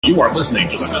You are listening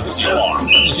to the Fantasy Alarm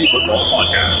Fantasy Football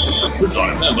Podcast with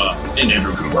John Pemba and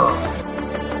Andrew Cooper.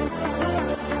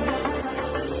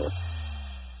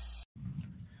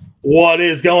 What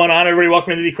is going on, everybody?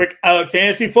 Welcome to the Quick Out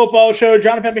Fantasy Football Show.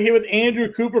 John Pemba here with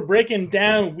Andrew Cooper, breaking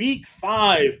down Week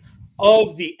 5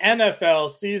 of the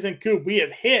NFL season. Coop, we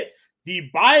have hit the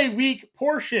bye week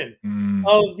portion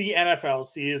of the NFL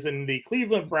season. The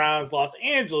Cleveland Browns, Los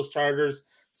Angeles Chargers,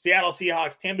 Seattle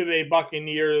Seahawks, Tampa Bay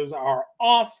Buccaneers are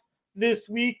off this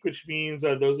week, which means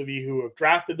those of you who have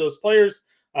drafted those players,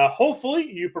 hopefully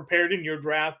you prepared in your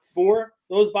draft for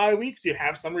those bye weeks. You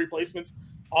have some replacements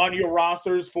on your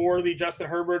rosters for the Justin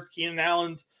Herberts, Keenan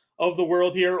Allens of the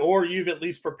world here, or you've at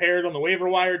least prepared on the waiver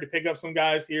wire to pick up some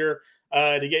guys here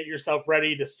to get yourself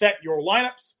ready to set your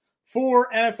lineups for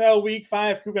NFL Week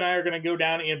 5. Coop and I are going to go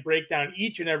down and break down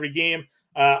each and every game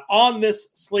on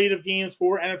this slate of games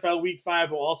for NFL Week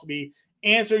 5. We'll also be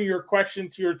answering your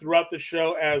questions here throughout the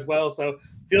show as well. So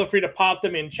feel free to pop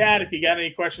them in chat if you got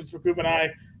any questions for Coop and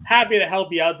I. Happy to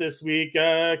help you out this week.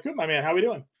 Coop, my man, how we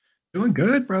doing? Doing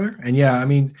good, brother. And yeah, I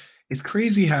mean, it's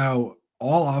crazy how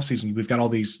all offseason we've got all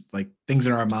these like things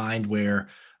in our mind where,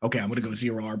 okay, I'm going to go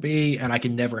 0 RB and I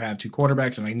can never have 2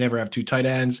 quarterbacks and I never have 2 tight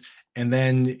ends. And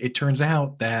then it turns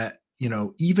out that, you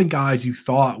know, even guys you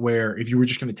thought where if you were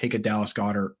just going to take a Dallas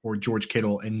Goedert or George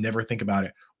Kittle and never think about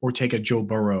it, or take a Joe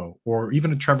Burrow or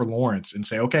even a Trevor Lawrence and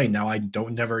say, okay, now I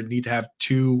don't never need to have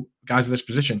 2 guys in this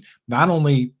position. Not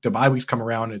only do bye weeks come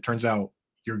around, it turns out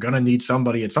you're going to need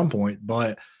somebody at some point,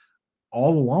 but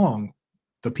all along,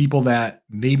 the people that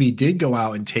maybe did go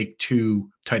out and take 2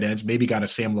 tight ends, maybe got a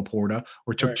Sam Laporta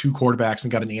or took 2 quarterbacks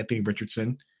and got an Anthony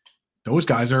Richardson. Those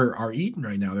guys are eating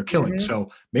right now. They're killing.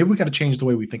 So maybe we got to change the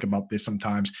way we think about this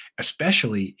sometimes,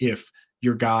 especially if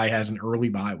your guy has an early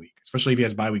bye week, especially if he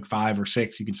has bye week 5 or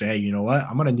 6. You can say, hey, you know what?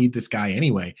 I'm going to need this guy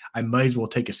anyway. I might as well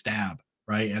take a stab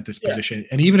right at this position.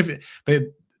 And even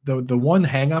if the one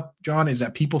hang up, John, is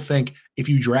that people think if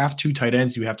you draft 2 tight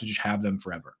ends, you have to just have them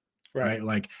forever. Right.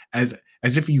 Like as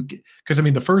if you, because I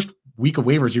mean, the first week of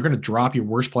waivers, you're going to drop your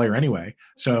worst player anyway.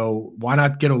 So why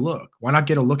not get a look? Why not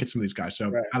get a look at some of these guys?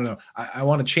 So I don't know. I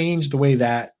want to change the way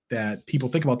that people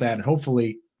think about that. And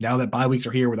hopefully now that bye weeks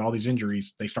are here with all these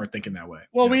injuries, they start thinking that way.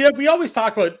 Well, we always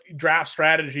talk about draft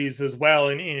strategies as well.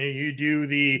 And you do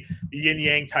the yin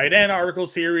yang tight end article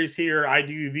series here. I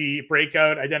do the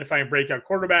identifying breakout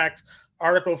quarterbacks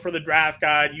article for the draft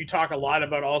guide. You talk a lot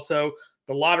about also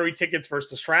the lottery tickets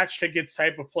versus scratch tickets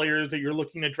type of players that you're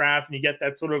looking to draft, and you get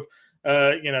that sort of,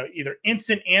 either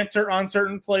instant answer on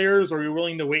certain players or you're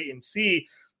willing to wait and see.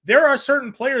 There are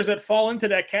certain players that fall into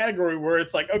that category where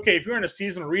it's like, okay, if you're in a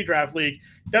season redraft league,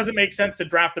 it doesn't make sense to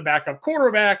draft a backup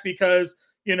quarterback because,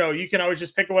 you know, you can always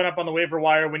just pick one up on the waiver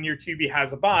wire when your QB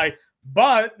has a bye.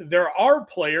 But there are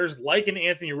players like an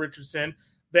Anthony Richardson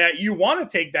that you want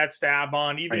to take that stab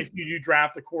on, even if you do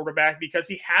draft a quarterback, because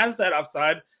he has that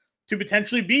upside to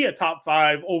potentially be a top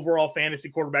 5 overall fantasy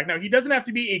quarterback. Now, he doesn't have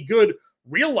to be a good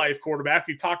real-life quarterback.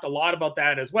 We've talked a lot about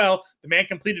that as well. The man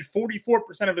completed 44%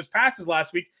 of his passes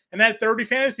last week and had 30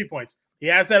 fantasy points. He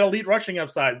has that elite rushing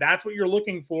upside. That's what you're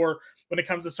looking for when it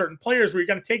comes to certain players where you're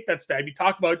going to take that stab. You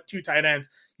talk about 2 tight ends.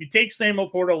 You take Sam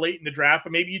Laporta late in the draft,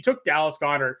 but maybe you took Dallas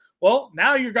Goedert. Well,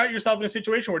 now you've got yourself in a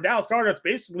situation where Dallas Goedert's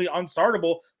basically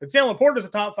unstartable, but Sam Laporta is a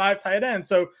top 5 tight end.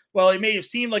 So, while it may have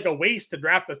seemed like a waste to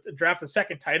draft a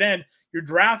second tight end, you're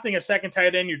drafting a second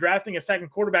tight end, you're drafting a second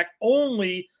quarterback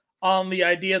only on the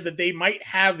idea that they might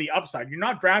have the upside. You're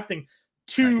not drafting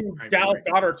 2 Dallas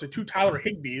Goederts or 2 Tyler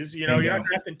Higbees. You know, you're not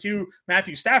drafting 2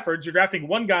 Matthew Staffords. You're drafting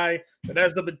one guy that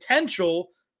has the potential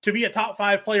to be a top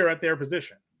 5 player at their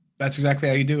position. That's exactly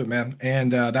how you do it, man.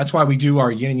 And that's why we do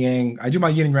our yin and yang. I do my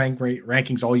yin and yang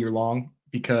rankings all year long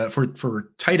because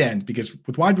for tight end, because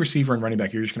with wide receiver and running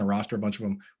back, you're just going to roster a bunch of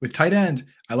them. With tight end,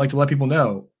 I like to let people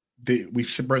know that we've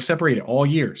separated all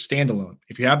year, standalone.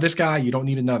 If you have this guy, you don't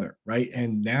need another, right?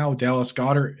 And now Dallas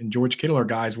Goedert and George Kittle are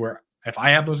guys where if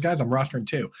I have those guys, I'm rostering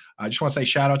too. I just want to say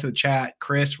shout out to the chat,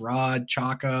 Chris, Rod,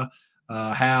 Chaka,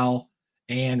 Hal,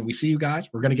 and we see you guys.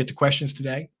 We're going to get to questions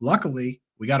today. Luckily,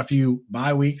 we got a few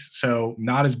bye weeks, so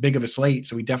not as big of a slate.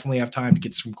 So we definitely have time to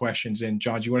get some questions in.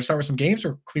 John, do you want to start with some games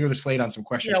or clear the slate on some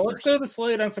questions? Yeah, let's clear the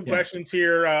slate on some questions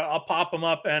here. I'll pop them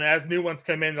up, and as new ones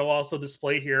come in, they'll also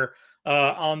display here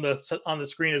on the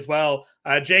screen as well.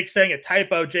 Jake saying a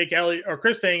typo, Jake Elliott, or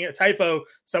Chris saying a typo.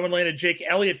 Someone landed Jake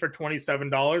Elliott for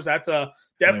 $27. That's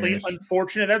definitely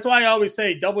unfortunate. That's why I always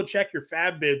say double check your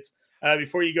fab bids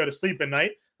before you go to sleep at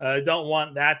night. Don't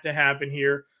want that to happen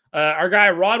here. Our guy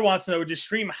Rod wants to know, just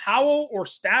stream Howell or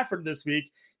Stafford this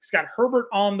week. He's got Herbert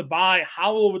on the bye.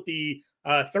 Howell with the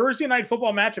Thursday night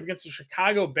football matchup against the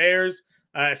Chicago Bears.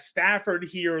 Stafford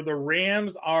here. The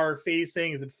Rams are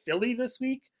facing, is it Philly this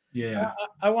week? Yeah.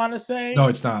 I want to say. No,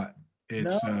 it's not.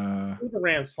 It's Who are the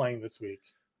Rams playing this week?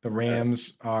 the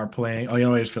Rams are playing. Oh, you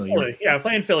know, it's Philly. Philly. Yeah,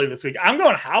 playing Philly this week. I'm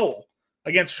going Howell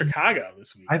against Chicago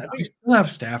this week. I still have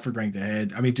Stafford ranked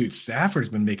ahead. I mean, dude, Stafford's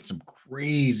been making some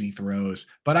crazy throws,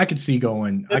 but I could see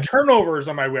going. Turnovers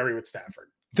on my worry with Stafford.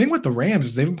 The thing with the Rams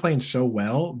is they've been playing so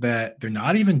well that they're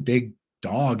not even big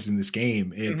dogs in this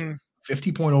game. It's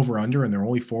 50-point over under, and they're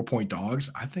only 4-point dogs.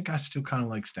 I think I still kind of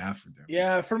like Stafford there.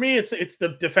 Yeah, for me, it's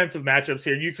the defensive matchups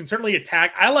here. You can certainly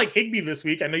attack. I like Higbee this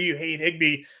week. I know you hate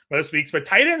Higbee most weeks, but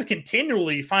tight ends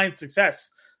continually find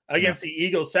success against the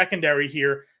Eagles secondary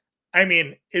here. I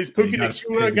mean, is Puka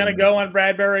Nacua going to go on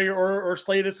Bradbury or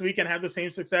Slay this week and have the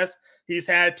same success he's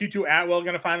had? Tutu Atwell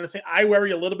going to find the same? I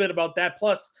worry a little bit about that.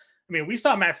 Plus, I mean, we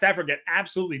saw Matt Stafford get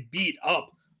absolutely beat up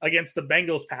against the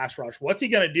Bengals pass rush. What's he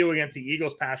going to do against the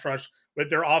Eagles pass rush with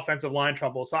their offensive line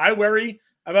trouble? So I worry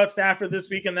about Stafford this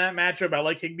week in that matchup. I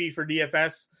like Higbee for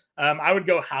DFS. I would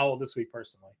go Howell this week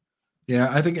personally. Yeah,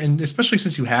 I think, and especially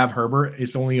since you have Herbert,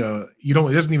 it's only it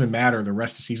doesn't even matter the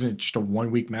rest of the season. It's just a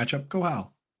 1 week matchup. Go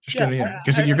Howell. Just get it in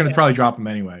because you're going to probably drop him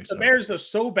anyway. The Bears are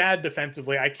so bad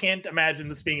defensively. I can't imagine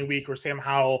this being a week where Sam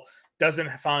Howell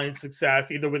doesn't find success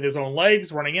either with his own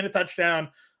legs, running in a touchdown,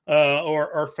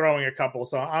 or throwing a couple.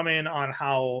 So I'm in on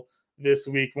Howell this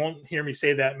week. Won't hear me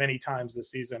say that many times this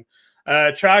season.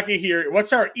 Chalky here.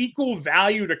 What's our equal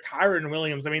value to Kyren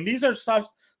Williams? I mean, these are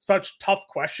such tough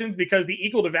questions because the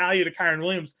equal to value to Kyren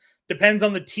Williams depends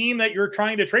on the team that you're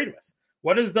trying to trade with.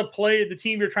 What is the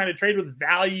team you're trying to trade with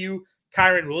value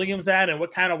Kyren Williams at, and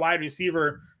what kind of wide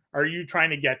receiver are you trying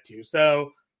to get to?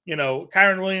 So,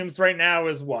 Kyren Williams right now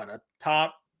is a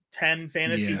top 10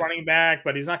 fantasy running back,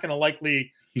 but he's not going to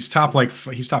likely. He's top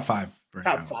 5. Right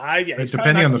top now. 5, yeah.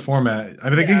 Depending on the format,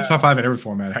 I think he's top 5 in every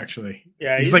format. Actually,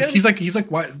 yeah. He's like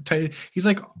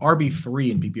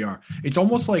RB3 in PPR. It's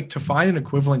almost like to find an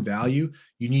equivalent value,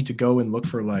 you need to go and look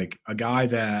for like a guy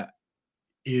that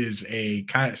is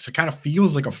kind of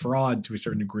feels like a fraud to a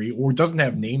certain degree, or doesn't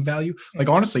have name value. Like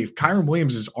honestly, if Kyren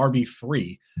Williams is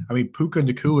RB3, I mean Puka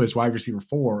Nacua is wide receiver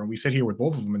 4, and we sit here with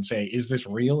both of them and say, is this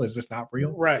real? Is this not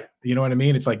real? Right. You know what I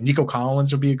mean? It's like Nico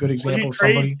Collins would be a good example of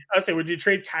somebody. Would you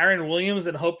trade Kyren Williams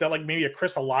and hope that like maybe a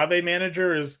Chris Olave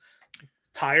manager is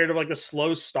tired of like a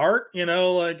slow start,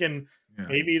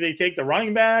 maybe they take the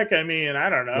running back. I mean, I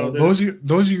don't know. Well,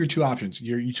 those are your two options.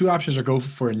 Your two options are go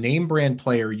for a name brand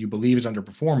player you believe is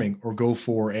underperforming, or go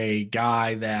for a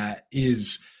guy that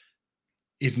is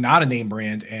not a name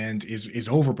brand and is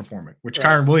overperforming, which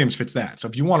Kyren Williams fits that. So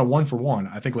if you want a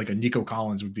 1-for-1, I think like a Nico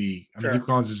Collins would be. Nico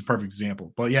Collins is a perfect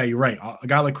example. But yeah, you're right. A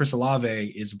guy like Chris Olave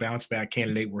is a bounce back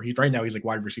candidate where he's right now he's like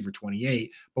wide receiver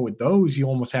 28. But with those, you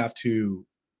almost have to,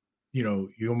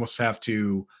 you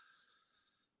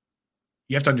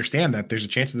have to understand that there's a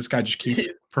chance that this guy just keeps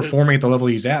performing at the level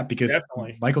he's at because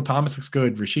Michael Thomas looks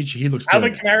good. Rashid Shaheed looks good.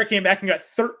 Alvin Kamara came back and got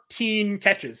 13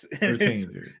 catches. 13,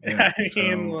 dude. Yeah. I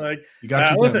mean, you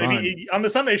got to listen, on the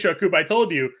Sunday show, Coop, I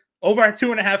told you over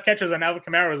 2.5 catches on Alvin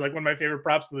Kamara was like one of my favorite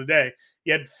props of the day.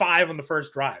 He had 5 on the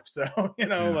first drive. So,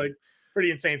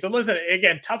 pretty insane. So listen,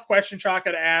 again, tough question,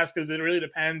 Chaka, to ask because it really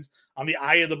depends on the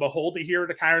eye of the beholder here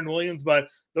to Kyren Williams, but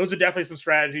those are definitely some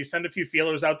strategies. Send a few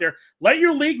feelers out there. Let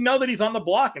your league know that he's on the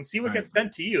block and see what gets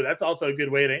sent to you. That's also a good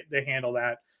way to handle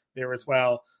that there as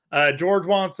well. George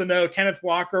wants to know Kenneth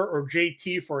Walker or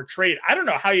JT for a trade. I don't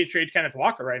know how you trade Kenneth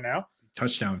Walker right now.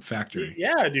 Touchdown factory.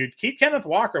 Yeah, dude. Keep Kenneth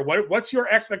Walker. What's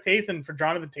your expectation for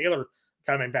Jonathan Taylor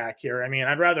coming back here? I mean,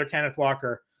 I'd rather Kenneth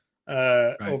Walker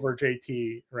over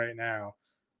JT right now.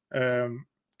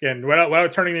 Again,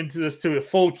 without turning into this to a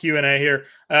full Q&A here,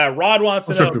 Rod wants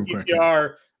to know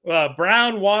PPR,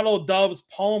 Brown, Waddle, Dobbs,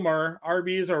 Palmer,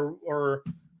 RBs, or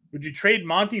would you trade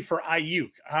Monty for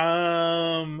Ayuk?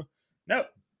 No,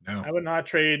 I would not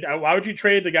trade. Why would you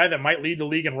trade the guy that might lead the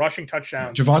league in rushing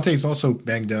touchdowns? Javante's also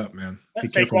banged up, man.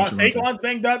 Saquon's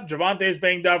banged up. Javante's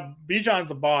banged up. Bijan's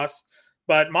a boss.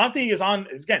 But Monty is on,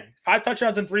 again, 5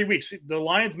 touchdowns in 3 weeks. The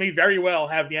Lions may very well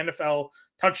have the NFL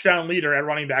touchdown leader at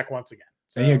running back once again.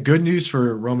 So. And yeah, good news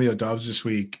for Romeo Doubs this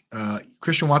week.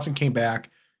 Christian Watson came back.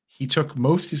 He took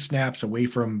most of his snaps away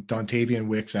from Dontavian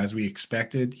Wicks as we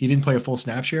expected. He didn't play a full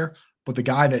snap share, but the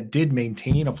guy that did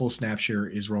maintain a full snap share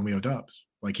is Romeo Doubs.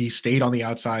 Like he stayed on the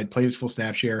outside, played his full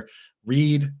snap share.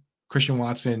 Reed, Christian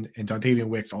Watson, and Dontavian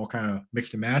Wicks all kind of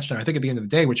mixed and matched. And I think at the end of the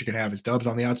day, what you can have is Doubs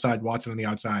on the outside, Watson on the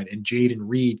outside, and Jade and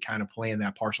Reed kind of playing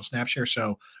that partial snap share.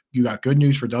 So you got good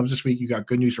news for Doubs this week. You got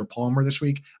good news for Palmer this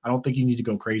week. I don't think you need to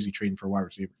go crazy trading for a wide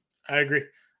receiver. I agree.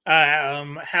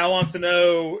 Hal wants to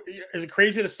know, is it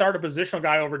crazy to start a positional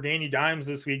guy over Danny Dimes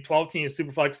this week? 12 team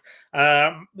Superflex.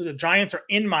 The Giants are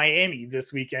in Miami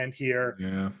this weekend here.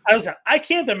 Yeah. I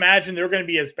can't imagine they're going to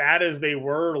be as bad as they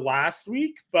were last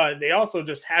week, but they also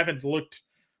just haven't looked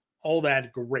all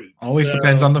that great. Always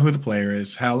depends on who the player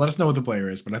is. Hal, let us know who the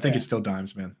player is, but I think it's still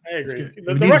Dimes, man. I agree.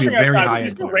 The rushing very high. He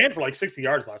still ran for like 60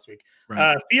 yards last week.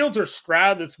 Right. Fields or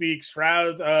Stroud this week.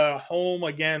 Stroud's home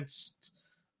against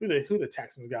who the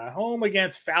Texans got home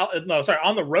against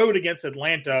on the road against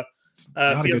Atlanta.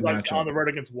 Fields on the road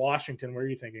against Washington. What are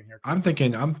you thinking here?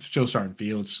 I'm still starting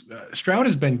Fields. Stroud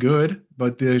has been good,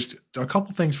 but there's a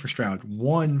couple things for Stroud.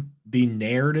 One, the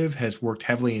narrative has worked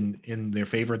heavily in their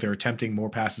favor. They're attempting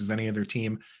more passes than any other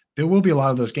team. There will be a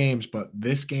lot of those games, but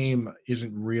this game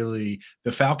isn't really –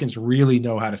 the Falcons really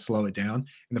know how to slow it down.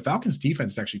 And the Falcons'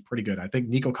 defense is actually pretty good. I think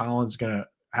Nico Collins is going to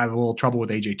have a little trouble with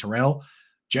A.J. Terrell.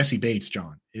 Jesse Bates,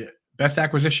 John. Best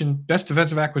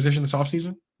defensive acquisition this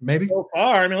offseason, maybe? So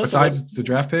far. I mean, besides the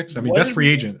draft picks? I mean, best free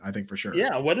agent, I think, for sure.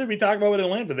 Yeah, what did we talk about with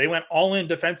Atlanta? They went all in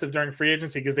defensive during free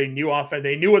agency because they knew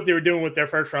They knew what they were doing with their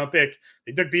first-round pick.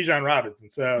 They took Bijan Robinson,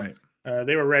 so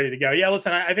they were ready to go. Yeah,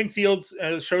 listen, I think Fields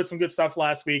showed some good stuff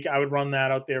last week. I would run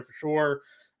that out there for sure.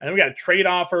 And then we got a trade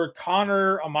offer,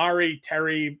 Connor, Amari,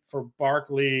 Terry for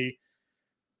Barkley.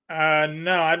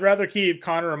 No, I'd rather keep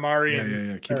Connor, Amari.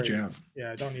 Yeah. Keep what you have.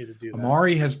 Yeah, I don't need to do that.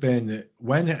 Amari has been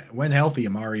when healthy.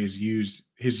 Amari has used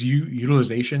his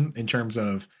utilization in terms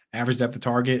of average depth of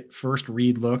target, first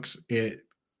read looks. It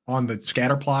on the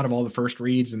scatter plot of all the first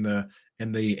reads and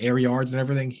the air yards and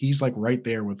everything. He's like right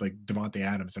there with like Devontae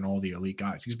Adams and all the elite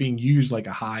guys. He's being used like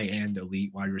a high end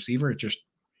elite wide receiver.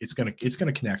 It's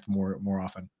gonna connect more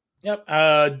often.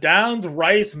 Yep. Downs,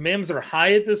 Rice, Mims are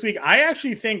Hyatt this week. I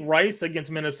actually think Rice against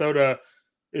Minnesota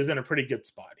is in a pretty good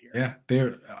spot here.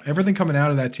 Yeah, everything coming out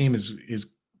of that team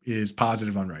is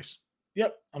positive on Rice.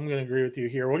 Yep, I'm going to agree with you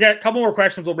here. We'll get a couple more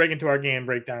questions. We'll break into our game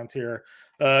breakdowns here.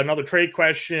 Another trade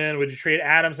question: would you trade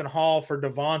Adams and Hall for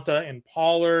Devonta and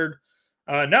Pollard?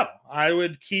 No, I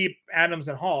would keep Adams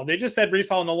and Hall. They just said Breece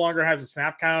Hall no longer has a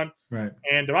snap count. Right.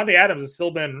 And Devontae Adams has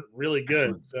still been really good.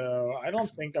 Excellent. So I don't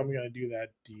think I'm going to do that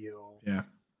deal. Yeah.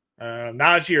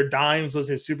 Najee or Dimes was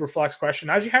his super flex question.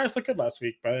 Najee Harris looked good last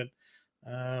week, but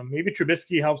maybe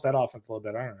Trubisky helps that offense a little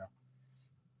bit. I don't know.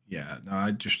 Yeah. No,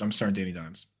 I'm starting Danny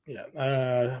Dimes.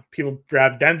 Yeah. People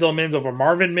grab Denzel Mims over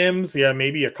Marvin Mims. Yeah,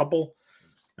 maybe a couple.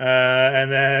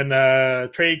 And then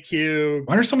trade Q.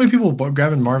 Why are so many people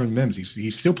grabbing Marvin Mims?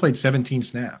 He still played 17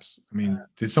 snaps. I mean,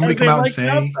 did somebody come out and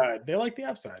say they like the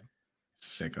upside?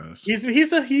 Sickos.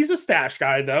 He's a stash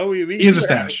guy though. He is a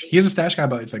stash. He is a stash guy,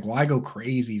 but it's like, why go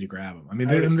crazy to grab him? I mean,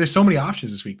 there's so many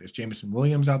options this week. There's Jameson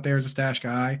Williams out there as a stash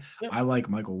guy. Yep. I like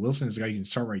Michael Wilson as a guy you can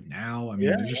start right now. I mean,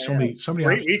 there's just so many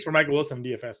great options. weeks for Michael Wilson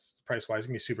DFS price wise.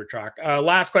 Gonna be super chalk.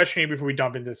 Last question here before we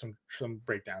dump into some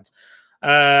breakdowns.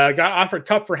 Got offered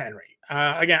Kupp for Henry.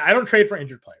 Again, I don't trade for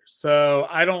injured players, so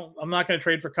I'm not going to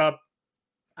trade for Kupp.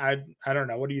 I don't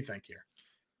know. What do you think here?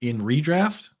 In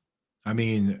redraft, I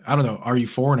mean, I don't know. Are you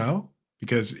 4-0?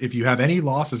 Because if you have any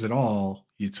losses at all,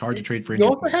 it's hard to trade for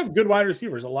injured players. You also have good wide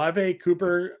receivers: Olave,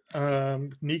 Cooper,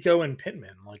 Nico, and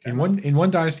Pittman. Like in one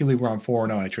dynasty league where I'm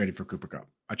 4-0, I traded for Cooper Kupp.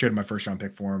 I traded my first round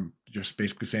pick for him, just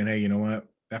basically saying, hey, you know what?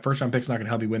 That first round pick's not going to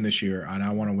help me win this year, and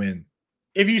I want to win.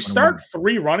 If you start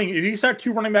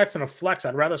two running backs in a flex,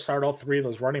 I'd rather start all three of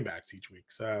those running backs each week.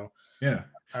 So yeah,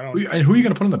 and who are you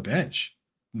going to put on the bench?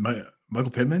 Michael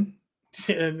Pittman,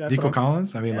 Nico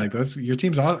Collins. I mean, like those. Your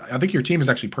team's. I think your team is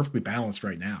actually perfectly balanced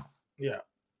right now. Yeah.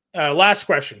 Last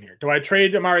question here: do I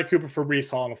trade Amari Cooper for Breece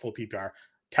Hall in a full PPR?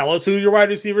 Tell us who your wide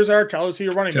receivers are. Tell us who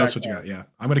your running backs are. Tell us what you got. Yeah,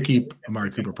 I'm going to keep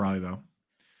Amari Cooper probably though.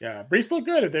 Yeah, Breece looked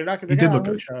good. If they're not going to, he did look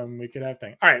good. We could have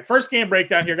things. All right, first game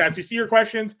breakdown here, guys. We see your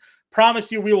questions.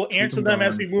 Promise you, we will answer them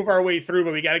as we move our way through.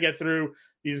 But we got to get through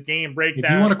these game breakdowns.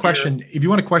 If you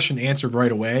want a question answered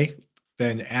right away,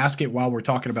 then ask it while we're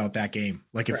talking about that game.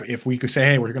 Like if we could say,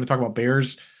 hey, we're going to talk about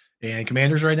Bears and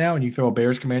Commanders right now, and you throw a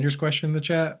Bears Commanders question in the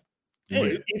chat.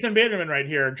 Hey, Ethan Bannerman right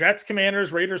here. Jets,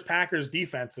 Commanders, Raiders, Packers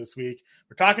defense this week.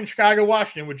 We're talking Chicago,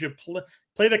 Washington. Would you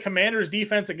play the Commanders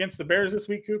defense against the Bears this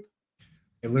week, Coop?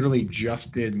 I literally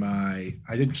just did I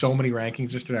did so many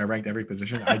rankings yesterday. I ranked every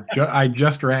position. I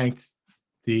just ranked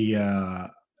the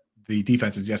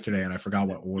defenses yesterday, and I forgot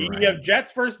what order. You have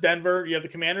Jets versus Denver. You have the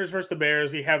Commanders versus the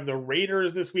Bears. You have the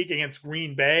Raiders this week against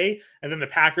Green Bay, and then the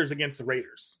Packers against the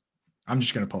Raiders. I'm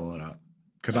just going to pull it up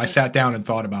because I sat down and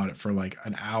thought about it for like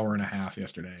an hour and a half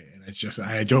yesterday, and it's just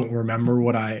I don't remember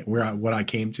what I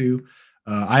came to.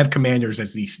 I have Commanders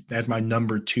as my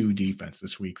number 2 defense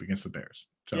this week against the Bears.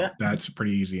 So that's a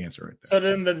pretty easy answer right there. So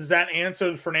then does that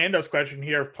answer Fernando's question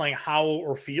here of playing Howell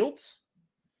or Fields?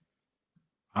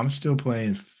 I'm still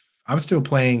playing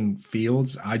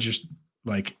Fields. I just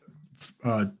like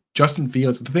Justin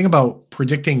Fields. The thing about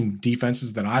predicting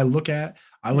defenses that I look at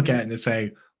and they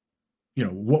say,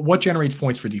 what generates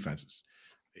points for defenses?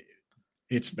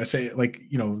 It's I say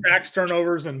sacks,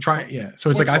 turnovers, and So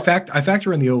it's like I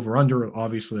factor in the over under,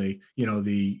 obviously,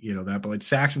 that, but like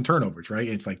sacks and turnovers, right?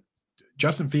 It's like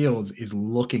Justin Fields is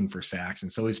looking for sacks,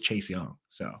 and so is Chase Young.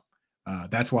 So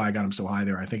that's why I got him so high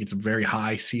there. I think it's a very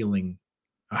high ceiling.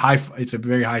 It's a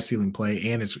very high ceiling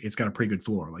play, and it's got a pretty good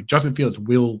floor. Like Justin Fields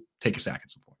will take a sack at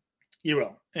some point. He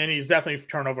will, and he's definitely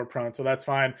turnover prone, so that's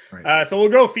fine. Right. So we'll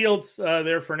go Fields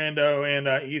there, Fernando, and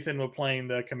Ethan will playing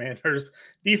the Commanders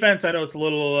defense. I know it's a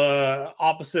little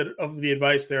opposite of the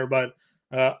advice there, but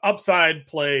upside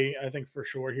play, I think for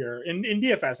sure here. In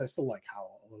DFS, I still like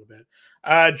Howell a little bit.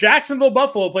 Jacksonville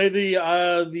Buffalo play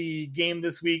the game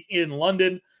this week in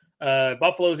London.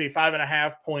 Buffalo is a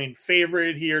 5.5 point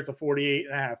favorite here. It's a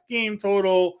 48.5 game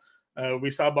total.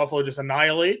 We saw Buffalo just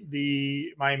annihilate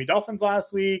the Miami Dolphins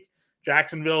last week.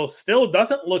 Jacksonville still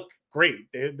doesn't look great.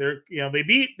 They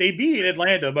beat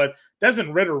Atlanta, but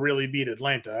Desmond Ridder really beat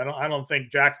Atlanta. I don't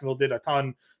think Jacksonville did a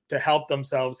ton to help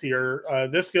themselves here.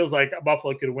 This feels like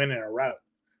Buffalo could win in a rout.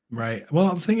 Right.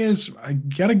 Well, the thing is, I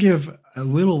got to give at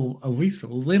least a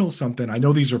little something. I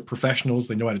know these are professionals.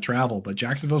 They know how to travel, but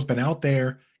Jacksonville's been out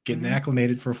there getting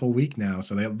acclimated for a full week now.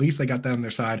 So at least they got that on their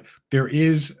side. There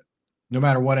is, no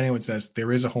matter what anyone says,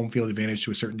 there is a home field advantage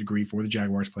to a certain degree for the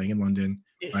Jaguars playing in London,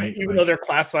 right? Even though they're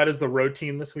classified as the road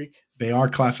team this week. They are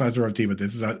classified as the road team, but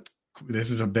this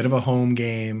is a bit of a home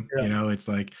game. Yeah. It's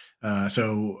like,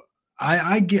 so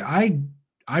I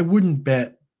wouldn't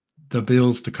bet the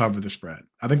Bills to cover the spread.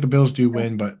 I think the Bills do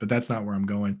win, but that's not where I'm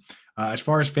going. As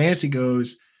far as fantasy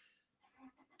goes,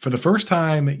 for the first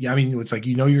time, it's like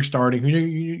you're starting.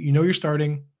 You're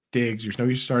starting Diggs.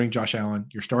 You're starting Josh Allen.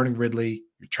 You're starting Ridley.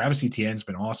 Travis Etienne's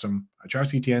been awesome.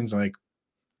 Travis Etienne's like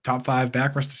top 5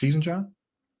 back rest of the season, John,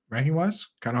 ranking wise.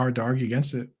 Kind of hard to argue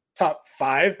against it. Top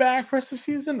 5 back rest of the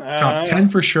season. Top 10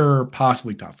 for sure,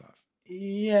 possibly top 5.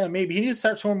 Yeah, maybe he needs to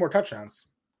start showing more touchdowns.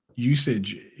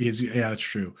 Usage is that's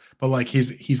true, but like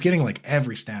he's getting like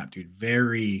every snap, dude.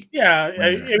 Very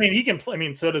I mean he can play. I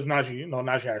mean, so does Najee. No,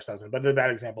 Najee Harris doesn't, but it's a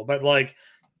bad example. But like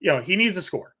he needs to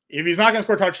score. If he's not going to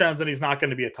score touchdowns, then he's not going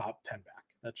to be a top 10 back.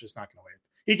 That's just not going to wait.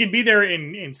 He can be there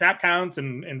in snap counts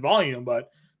and volume, but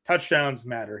touchdowns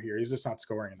matter here. He's just not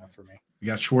scoring enough for me. We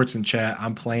got Schwartz in chat.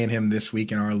 I'm playing him this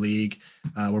week in our league.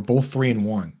 We're both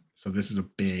 3-1, so this is a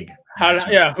big.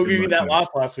 Who gave you that loss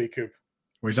last week, Coop?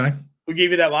 Where's I? Who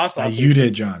gave you that loss last week? You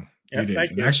did, John. Yeah, you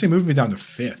did. You actually moved me down to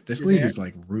 5th. This league is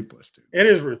like ruthless, dude. It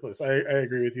is ruthless. I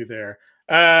agree with you there.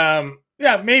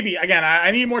 Maybe. Again,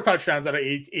 I need more touchdowns out of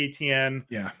ATN.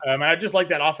 Yeah. I just like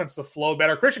that offense to flow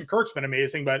better. Christian Kirk's been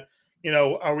amazing, but,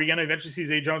 are we going to eventually see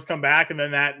Zay Jones come back and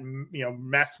then that,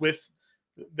 mess with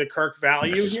the Kirk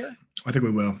value here? I think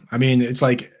we will. I mean, it's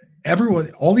like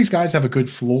all these guys have a good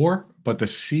floor, but the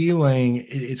ceiling,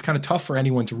 it's kind of tough for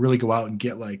anyone to really go out and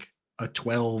get like a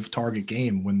 12 target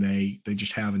game when they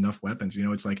just have enough weapons.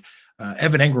 It's like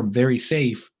Evan Engram, very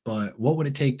safe, but what would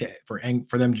it take for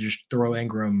them to just throw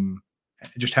Engram,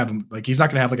 just have him, like, he's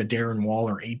not going to have like a Darren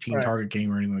Waller 18 target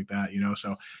game or anything like that,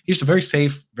 so he's just a very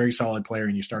safe, very solid player,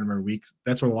 and you start him every week.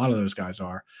 That's what a lot of those guys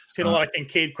are. Seen a lot of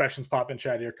Kincaid questions pop in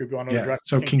chat here. Could you want to address?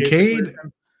 So Kincaid,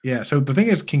 so the thing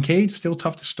is, Kincaid's still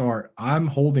tough to start. I'm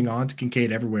holding on to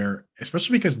Kincaid everywhere,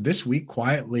 especially because this week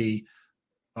quietly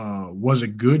was a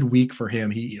good week for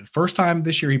him. First time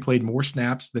this year he played more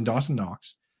snaps than Dawson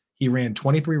Knox. He ran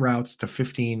 23 routes to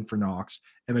 15 for Knox,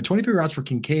 and the 23 routes for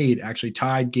Kincaid actually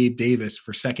tied Gabe Davis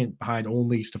for second behind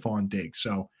only Stephon Diggs.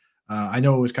 So I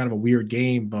know it was kind of a weird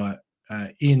game, but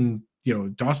Dawson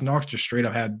Knox just straight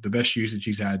up had the best usage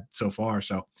he's had so far.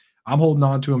 So I'm holding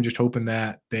on to him, just hoping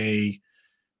that they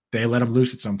let him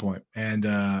loose at some point. And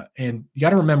you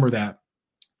got to remember that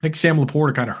I think Sam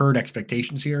Laporta kind of heard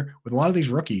expectations here with a lot of these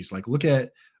rookies. Like, look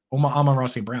at Amon-Ra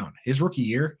St. Brown. His rookie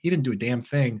year, he didn't do a damn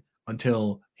thing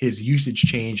until his usage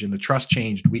changed and the trust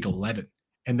changed week 11.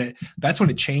 And that's when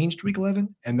it changed week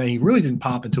 11. And then he really didn't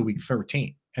pop until week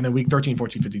 13. And then week 13,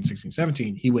 14, 15, 16,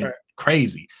 17, he went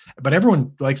crazy. But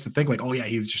everyone likes to think like, oh, yeah,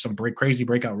 he was just some crazy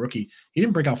breakout rookie. He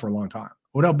didn't break out for a long time.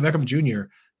 Odell Beckham Jr.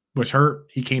 was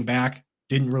hurt. He came back,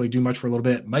 didn't really do much for a little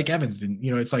bit. Mike Evans didn't.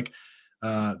 It's like,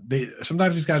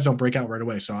 sometimes these guys don't break out right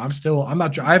away. So I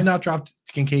have not dropped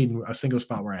Kincaid in a single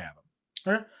spot where I have him.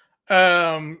 All right.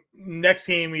 Next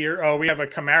game here, we have a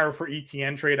Kamara for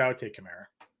ETN trade. I would take Kamara.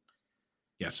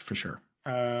 Yes, for sure.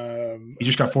 He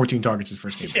just got 14 targets his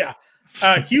first game. Yeah.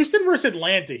 Houston versus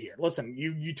Atlanta here. Listen,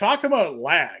 you talk about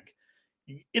lag.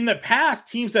 In the past,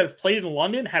 teams that have played in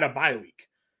London had a bye week.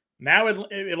 Now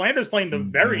Atlanta's playing the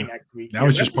very next week. That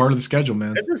was just part of the schedule,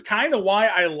 man. This is kind of why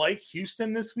I like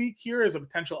Houston this week here as a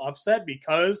potential upset,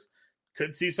 because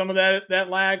could see some of that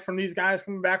lag from these guys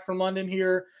coming back from London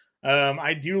here.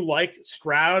 I do like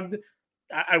Stroud.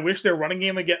 I wish their running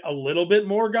game would get a little bit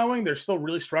more going. They're still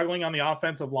really struggling on the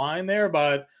offensive line there,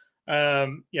 but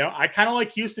I kind of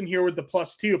like Houston here with the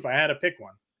 +2 if I had to pick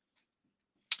one.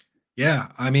 Yeah,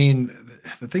 I mean,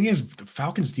 the thing is, the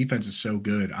Falcons' defense is so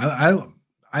good.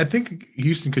 I think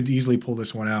Houston could easily pull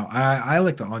this one out. I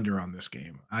like the under on this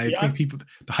game. I think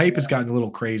the hype has gotten a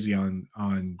little crazy on.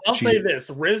 I'll say this: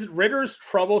 Ritter's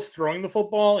troubles throwing the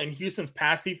football and Houston's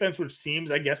pass defense, which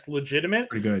seems, I guess, legitimate.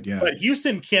 Pretty good, yeah. But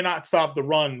Houston cannot stop the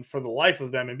run for the life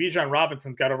of them. And Bijan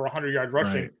Robinson's got over 100 yards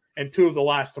rushing in 2 of the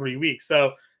last 3 weeks.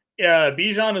 So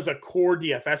Bijan is a core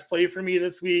DFS play for me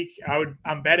this week.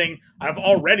 I'm betting. I've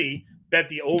already bet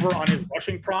the over on his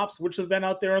rushing props, which have been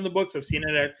out there on the books. I've seen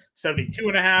it at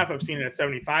 72.5. I've seen it at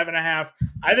 75.5.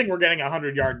 I think we're getting a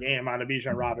 100-yard game out of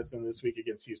Bijan Robinson this week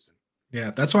against Houston.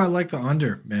 Yeah, that's why I like the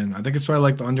under, man. I think it's why I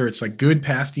like the under. It's like good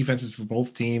pass defenses for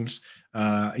both teams.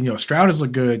 Stroud has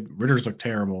looked good. Ritter's looked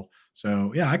terrible.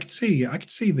 So yeah, I could see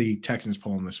the Texans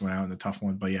pulling this one out in a tough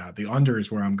one. But yeah, the under is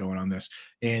where I'm going on this.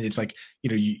 And it's like,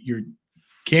 you're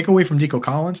can't go away from Nico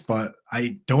Collins, but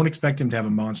I don't expect him to have a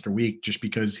monster week just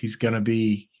because he's gonna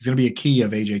be a key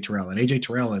of AJ Terrell. And AJ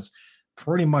Terrell has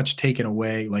pretty much taken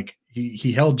away, like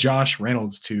he held Josh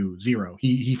Reynolds to 0.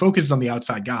 He focuses on the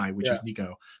outside guy, which is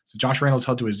Nico. So Josh Reynolds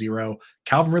held to a 0.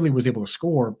 Calvin Ridley was able to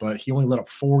score, but he only let up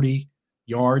 40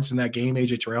 yards in that game,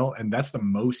 AJ Terrell, and that's the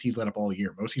most he's let up all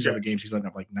year. Most of these other games he's letting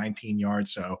up like 19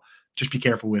 yards. So just be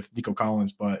careful with Nico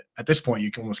Collins. But at this point, you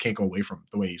almost can't go away from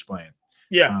the way he's playing.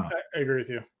 Yeah, I agree with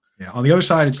you. Yeah. On the other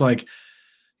side, it's like,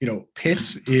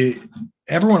 Pitts,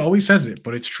 everyone always says it,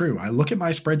 but it's true. I look at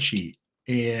my spreadsheet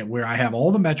where I have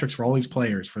all the metrics for all these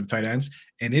players for the tight ends,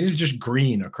 and it is just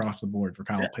green across the board for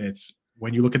Kyle Pitts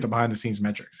when you look at the behind-the-scenes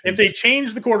metrics. If they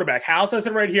change the quarterback, Hal says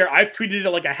it right here. I've tweeted it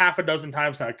like a half a dozen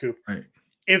times now, Coop. Right.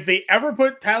 If they ever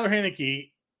put Tyler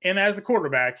Heinicke in as the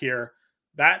quarterback here,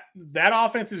 that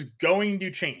offense is going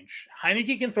to change.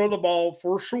 Heinicke can throw the ball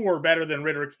for sure better than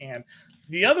Ritter can.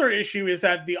 The other issue is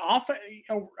that the offense,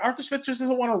 Arthur Smith just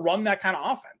doesn't want to run that kind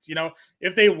of offense.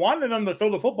 If they wanted them to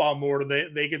throw the football more,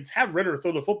 they could have Ritter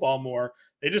throw the football more.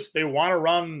 They want to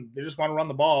run. They just want to run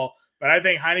the ball. But I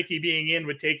think Heinicke being in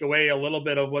would take away a little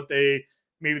bit of what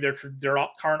maybe their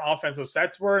current offensive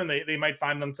sets were, and they might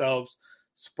find themselves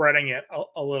spreading it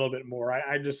a little bit more.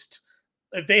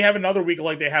 If they have another week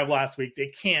like they have last week, they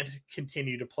can't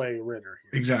continue to play Ritter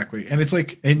here. Exactly. And it's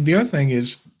like, and the other thing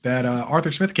is that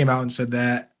Arthur Smith came out and said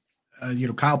that,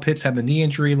 Kyle Pitts had the knee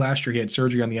injury last year. He had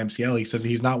surgery on the MCL. He says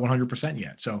he's not 100%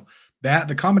 yet. So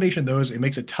the combination of those, it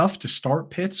makes it tough to start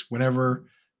Pitts whenever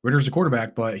Ritter's a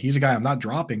quarterback, but he's a guy I'm not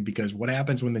dropping because what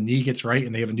happens when the knee gets right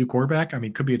and they have a new quarterback? I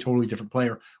mean, it could be a totally different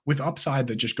player with upside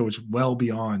that just goes well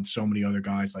beyond so many other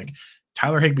guys. Like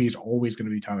Tyler Higbee is always going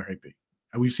to be Tyler Higbee.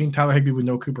 We've seen Tyler Higbee with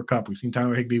no Cooper Kupp. We've seen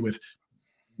Tyler Higbee with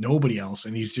nobody else,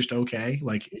 and he's just okay.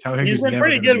 Like Tyler Higbee's been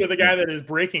pretty good with a guy that is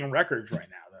breaking records right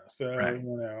now, though.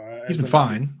 So he's been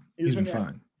fine. He's been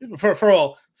fine.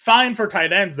 Fine for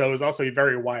tight ends, though, is also a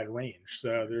very wide range.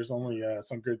 So there's only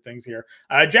some good things here.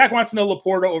 Jack wants to know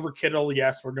Laporta over Kittle.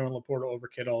 Yes, we're doing Laporta over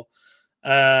Kittle.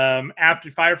 After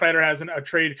Firefighter has a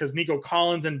trade because Nico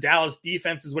Collins and Dallas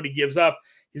defense is what he gives up.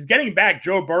 He's getting back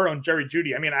Joe Burrow and Jerry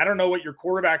Jeudy. I mean, I don't know what your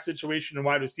quarterback situation and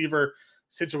wide receiver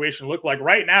situation look like.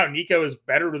 Right now, Nico is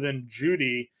better than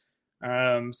Jeudy.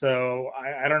 So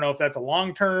I don't know if that's a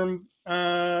long-term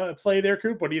play there,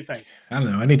 Coop. What do you think? I don't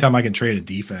know. Anytime I can trade a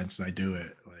defense, I do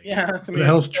it. Who the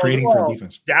hell's trading for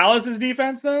defense? Dallas's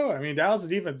defense, though? I mean, Dallas's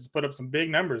defense has put up some big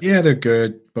numbers. Yeah, they're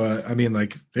good. But, I mean,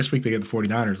 like, this week they get the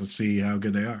 49ers. Let's see how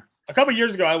good they are. A couple of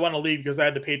years ago, I won a league because I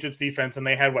had the Patriots defense, and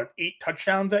they had 8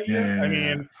 touchdowns that year.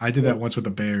 Yeah. I did that once with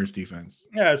the Bears defense.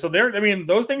 Yeah, so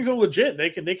those things are legit. They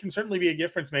can certainly be a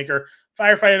difference maker.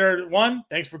 Firefighter 1,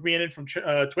 thanks for being in from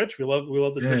Twitch. We love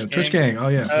the Twitch gang. Oh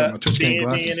yeah, from Twitch gang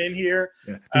glasses. Being in here.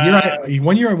 Yeah.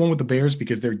 One year I won with the Bears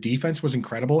because their defense was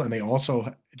incredible, and they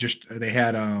also they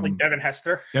had like Devin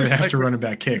Hester. Running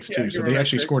back kicks too. So they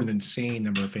actually scored an insane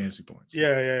number of fantasy points.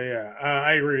 Yeah.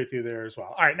 I agree with you there as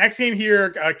well. All right, next game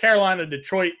here, Carolina,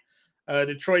 Detroit.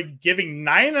 Detroit giving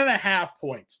 9.5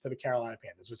 points to the Carolina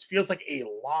Panthers, which feels like a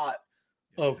lot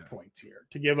of points here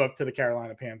to give up to the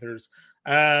Carolina Panthers.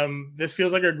 This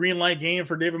feels like a green light game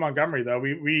for David Montgomery, though.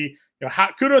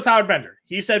 Kudos Howard Bender.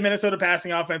 He said Minnesota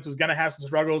passing offense was going to have some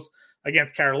struggles.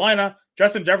 against Carolina.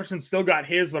 Justin Jefferson still got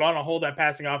his, but on a whole, that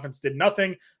passing offense did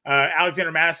nothing.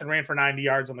 Alexander Madison ran for 90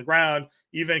 yards on the ground.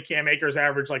 Even Cam Akers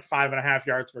averaged like 5.5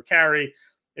 yards per carry.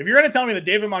 If you're going to tell me that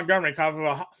David Montgomery off of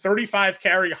a 35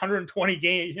 carry,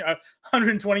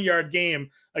 120 yard game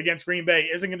against Green Bay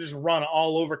isn't going to just run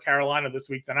all over Carolina this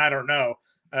week, then I don't know.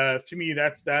 To me,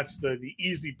 that's the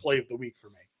easy play of the week for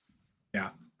me.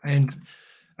 Yeah. And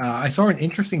I saw an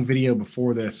interesting video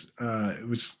before this. It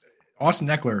was Austin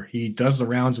Eckler. He does the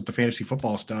rounds with the fantasy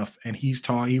football stuff, and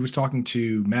he was talking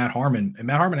to Matt Harmon, and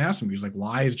Matt Harmon asked him, he was like,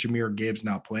 why is Jahmyr Gibbs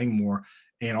not playing more?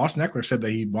 And Austin Eckler said that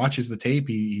he watches the tape.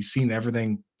 He's seen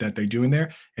everything that they're doing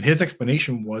there. And his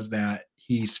explanation was that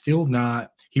he's still not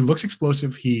 – he looks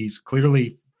explosive. He's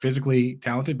clearly physically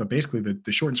talented. But basically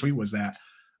the short and sweet was that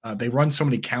they run so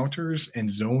many counters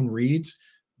and zone reads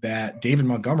that David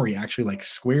Montgomery actually like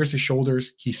squares his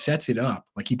shoulders. He sets it up.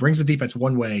 Like he brings the defense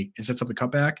one way and sets up the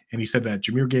cutback. And he said that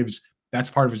Jahmyr Gibbs, that's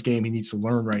part of his game he needs to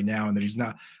learn right now. And that he's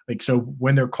not – like so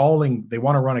when they're calling, they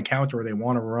want to run a counter or they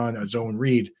want to run a zone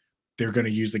read, they're going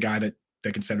to use the guy that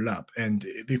can set it up. And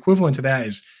the equivalent to that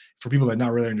is for people that are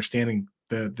not really understanding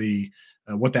the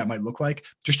what that might look like.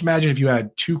 Just imagine if you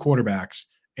had two quarterbacks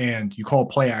and you call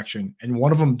play action and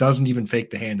one of them doesn't even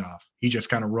fake the handoff. He just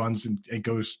kind of runs and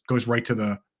goes right to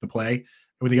the play. And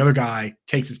when the other guy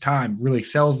takes his time, really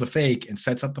sells the fake and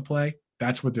sets up the play.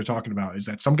 That's what they're talking about, is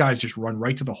that some guys just run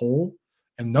right to the hole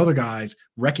and other guys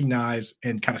recognize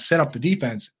and kind of set up the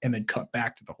defense and then cut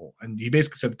back to the hole. And he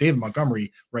basically said that David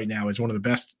Montgomery right now is one of the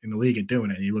best in the league at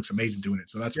doing it. And he looks amazing doing it.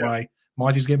 So that's why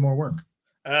Monty's getting more work.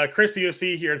 Chris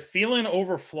UFC here, Thielen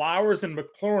over Flowers and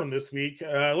McLaurin this week.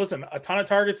 Listen, a ton of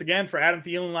targets again for Adam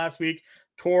Thielen last week,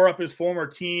 tore up his former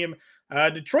team.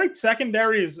 Detroit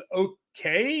secondary is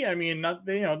okay. I mean,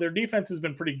 their defense has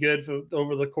been pretty good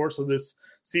over the course of this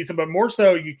season, but more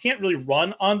so, you can't really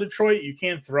run on Detroit. You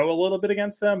can throw a little bit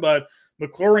against them, but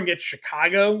McLaurin gets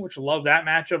Chicago, which I love that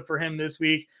matchup for him this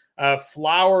week.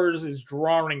 Flowers is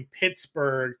drawing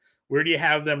Pittsburgh. Where do you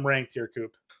have them ranked here,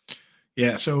 Coop?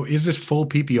 Yeah, so is this full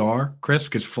PPR, Chris?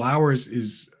 Because Flowers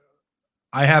is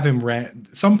 – I have him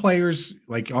ranked – some players,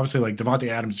 like obviously like Devontae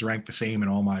Adams is ranked the same in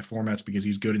all my formats because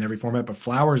he's good in every format, but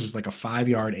Flowers is like a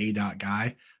 5-yard A-dot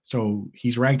guy. So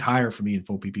he's ranked higher for me in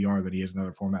full PPR than he is in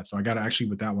other formats. So I got to actually,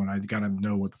 with that one, I got to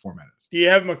know what the format is. Do you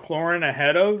have McLaurin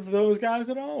ahead of those guys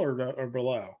at all or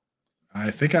below?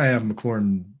 I think I have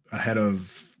McLaurin ahead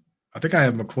of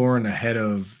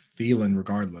Thielen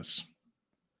regardless.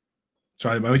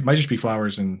 So it might just be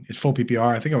Flowers and it's full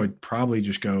PPR. I think I would probably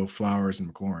just go Flowers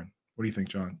and McLaurin. What do you think,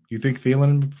 John? Do you think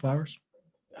Thielen and Flowers?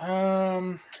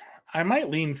 I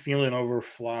might lean Thielen over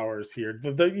Flowers here.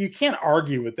 You can't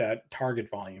argue with that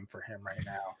target volume for him right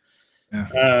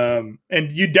now. Yeah.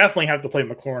 And you definitely have to play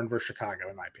McLaurin versus Chicago,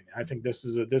 in my opinion. I think this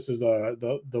is a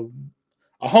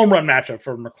home run matchup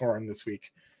for McLaurin this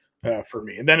week for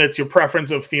me. And then it's your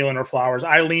preference of Thielen or Flowers.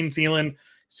 I lean Thielen.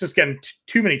 It's just getting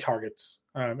too many targets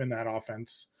in that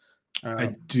offense.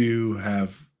 I do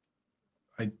have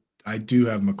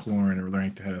McLaurin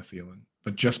ranked ahead of Thielen,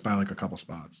 but just by like a couple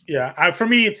spots. Yeah, for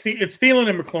me, it's Thielen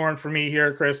and McLaurin for me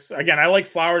here, Chris. Again, I like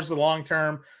Flowers the long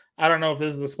term. I don't know if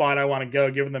this is the spot I want to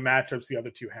go, given the matchups the other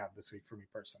two have this week for me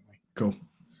personally. Cool.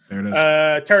 There it is.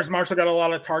 Terrace Marshall got a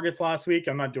lot of targets last week.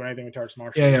 I'm not doing anything with Terrace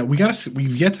Marshall. Yeah.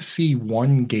 We've yet to see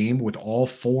one game with all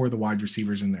four of the wide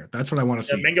receivers in there. That's what I want to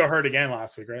see. Mingo hurt again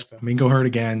last week, right? So. Mingo hurt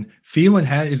again.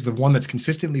 Thielen is the one that's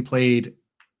consistently played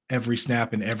every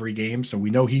snap in every game, so we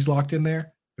know he's locked in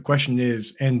there. The question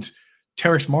is, and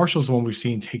Terrace Marshall's the one we've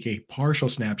seen take a partial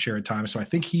snap share at times, so I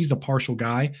think he's a partial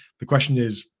guy. The question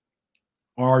is,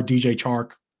 are DJ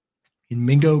Chark and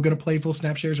Mingo going to play full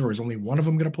snap shares, or is only one of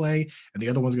them going to play and the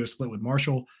other one's going to split with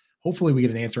Marshall? Hopefully we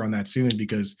get an answer on that soon,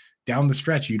 because down the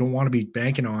stretch, you don't want to be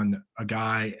banking on a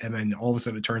guy and then all of a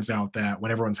sudden it turns out that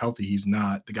when everyone's healthy, he's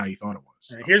not the guy you thought it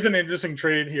was. Right, here's an interesting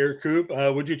trade here, Coop.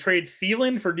 Would you trade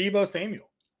Thielen for Deebo Samuel?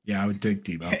 Yeah, I would take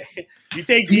Deebo. You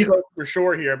take Deebo for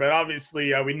sure here, but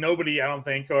obviously nobody, I don't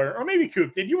think, or maybe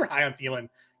Coop did. You were high on Thielen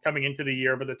coming into the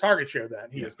year, but the target share that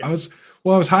he is. I was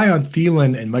high on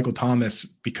Thielen and Michael Thomas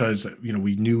because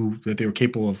we knew that they were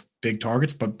capable of big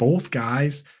targets, but both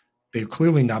guys, they're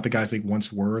clearly not the guys they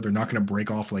once were. They're not going to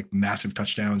break off like massive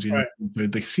touchdowns. Right.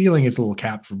 The ceiling is a little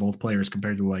capped for both players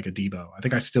compared to like a Deebo. I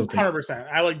think I still take 100%.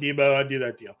 I like Deebo. I'd do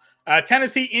that deal.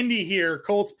 Tennessee, Indy here.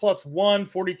 Colts +1,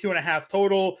 42.5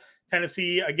 total.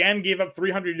 Tennessee again gave up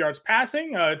 300 yards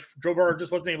passing. Joe Burrow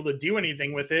just wasn't able to do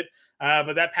anything with it.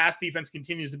 But that pass defense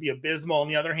continues to be abysmal. On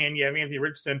the other hand, you have Anthony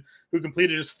Richardson, who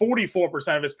completed just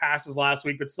 44% of his passes last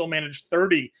week, but still managed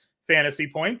 30 fantasy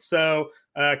points. So,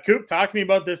 Coop, talk to me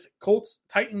about this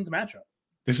Colts-Titans matchup.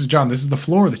 This is John. This is the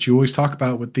floor that you always talk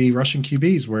about with the Russian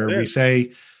QBs, where we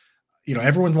say,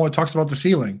 everyone talks about the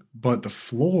ceiling, but the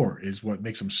floor is what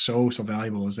makes them so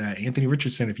valuable. Is that Anthony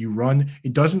Richardson? If you run,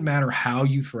 it doesn't matter how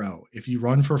you throw. If you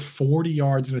run for 40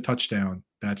 yards and a touchdown,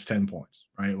 that's 10 points,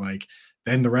 right? Like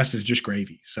then the rest is just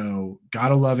gravy. So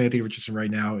gotta love Anthony Richardson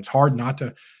right now. It's hard not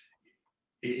to.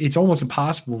 It's almost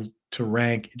impossible to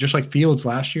rank, just like Fields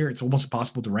last year. It's almost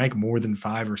impossible to rank more than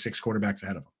 5 or 6 quarterbacks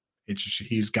ahead of him. It's just,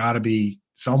 he's got to be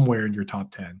somewhere in your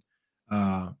top 10.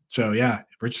 So yeah,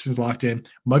 Richardson's locked in.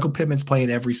 Michael Pittman's playing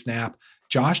every snap.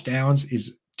 Josh Downs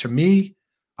is, to me,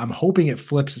 I'm hoping it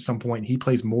flips at some point. He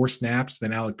plays more snaps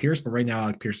than Alec Pierce, but right now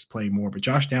Alec Pierce is playing more. But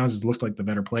Josh Downs has looked like the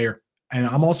better player. And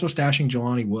I'm also stashing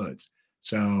Jelani Woods.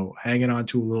 So hanging on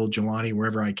to a little Jelani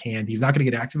wherever I can. He's not going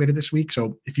to get activated this week.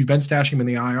 So if you've been stashing him in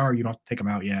the IR, you don't have to take him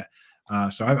out yet.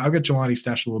 So I've got Jelani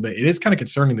stashed a little bit. It is kind of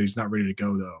concerning that he's not ready to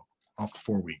go, though, off the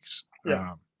 4 weeks.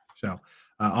 Yeah.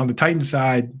 On the Titans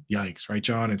side, yikes, right,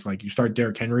 John? It's like you start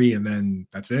Derrick Henry and then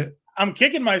that's it. I'm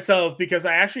kicking myself because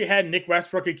I actually had Nick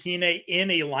Westbrook-Ikhine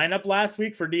in a lineup last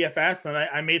week for DFS, and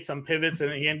I made some pivots,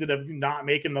 and he ended up not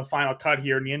making the final cut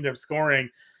here, and he ended up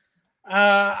scoring.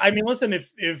 Listen,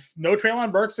 if no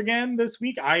Treylon Burks again this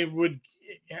week, we're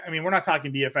not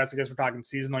talking DFS. I guess we're talking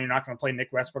seasonal. You're not going to play Nick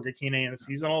Westbrook-Ikhine in a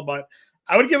seasonal, but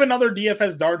I would give another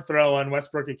DFS dart throw on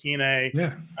Westbrook-Ikhine.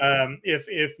 Yeah.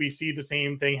 If we see the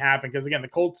same thing happen, because again, the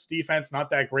Colts defense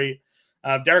not that great.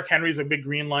 Derrick Henry's a big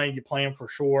green light. You play him for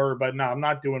sure, but no, I'm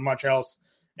not doing much else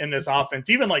in this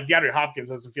offense. Even like DeAndre Hopkins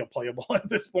doesn't feel playable at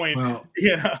this point. Well,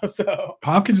 so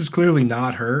Hopkins is clearly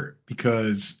not hurt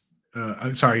because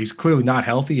he's clearly not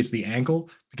healthy. It's the ankle,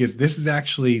 because this is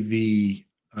actually the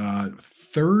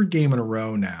third game in a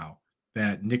row now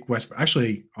that Nick Westbrook,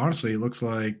 actually, honestly, it looks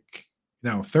like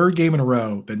third game in a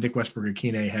row that Nick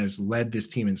Westbrook-Ikhine has led this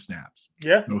team in snaps.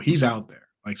 Yeah. So he's out there.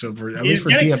 Like, so at he's least for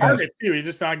getting DFS targets too. He's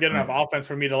just not getting enough offense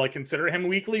for me to consider him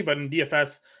weekly, but in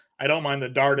DFS, I don't mind the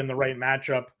dart in the right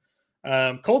matchup.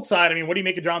 Cold side, what do you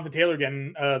make of Jonathan Taylor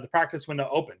getting the practice window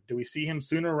open? Do we see him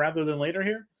sooner rather than later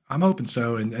here? I'm hoping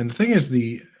so. And the thing is,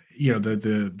 the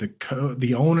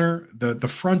owner, the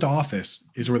front office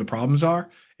is where the problems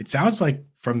are. It sounds like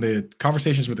from the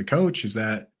conversations with the coach is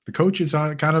that the coach is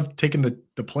on kind of taking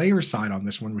the player side on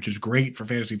this one, which is great for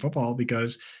fantasy football,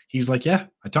 because he's like, yeah,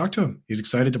 I talked to him. He's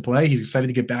excited to play. He's excited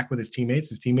to get back with his teammates.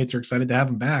 His teammates are excited to have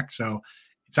him back. So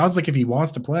it sounds like if he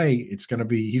wants to play, he's going to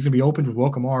be open with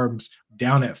welcome arms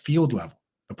down at field level.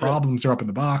 The problems are up in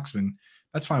the box, and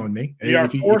that's fine with me. We are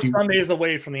 4 Sundays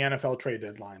away from the NFL trade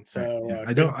deadline. So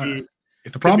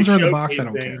if the problems are in the box, I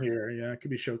don't care. Here. Yeah, it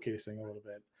could be showcasing a little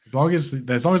bit. As long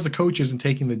as the coach isn't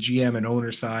taking the GM and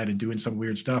owner side and doing some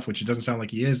weird stuff, which it doesn't sound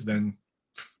like he is, then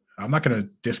I'm not going to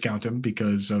discount him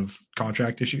because of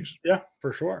contract issues. Yeah,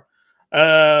 for sure.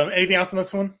 Anything else on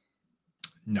this one?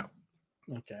 No.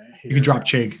 Okay. You can drop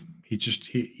Chig.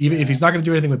 If he's not going to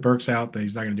do anything with Burks out, then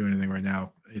he's not going to do anything right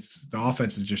now. The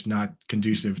offense is just not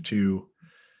conducive to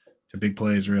big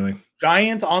plays, really.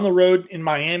 Giants on the road in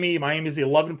Miami. Miami is the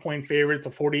 11-point favorite. It's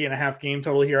a 40.5 game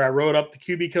total here. I wrote up the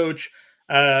QB coach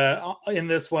in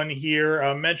this one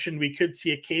here. Mentioned we could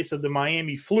see a case of the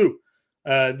Miami flu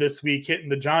this week hitting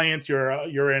the Giants. You're a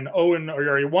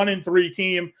 1-3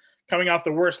 team coming off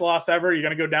the worst loss ever. You're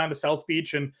going to go down to South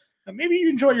Beach, and maybe you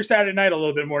enjoy your Saturday night a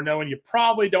little bit more, knowing you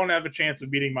probably don't have a chance of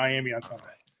beating Miami on Sunday.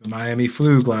 The Miami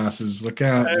flu glasses. Look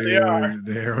out.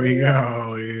 There we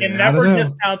go. And never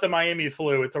discount the Miami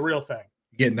flu. It's a real thing.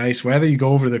 You get nice weather. You go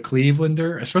over to the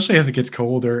Clevelander, especially as it gets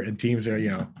colder and teams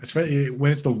are, especially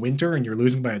when it's the winter and you're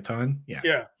losing by a ton.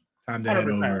 Yeah. Time to 100%. Head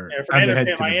over. Yeah,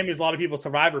 for Miami's a lot of people's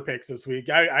survivor picks this week.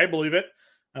 I believe it.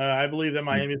 I believe that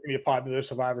Miami is going to be a popular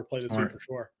survivor play this week for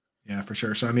sure. Yeah, for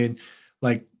sure. So,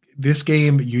 this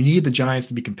game, you need the Giants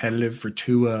to be competitive for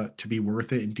Tua to be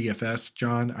worth it in DFS,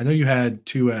 John. I know you had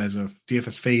Tua as a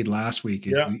DFS fade last week.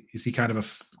 Is he kind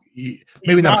of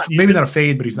maybe not a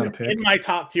fade, but he's not a pick? In my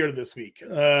top tier this week.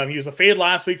 He was a fade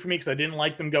last week for me because I didn't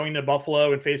like them going to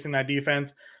Buffalo and facing that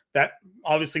defense. That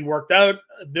obviously worked out.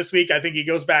 This week, I think he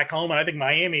goes back home, and I think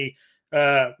Miami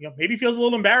maybe feels a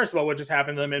little embarrassed about what just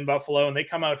happened to them in Buffalo, and they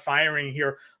come out firing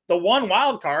here. The one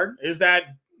wild card is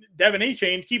that Devin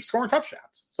Achane keeps scoring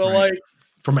touchdowns. So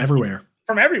from everywhere.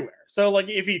 So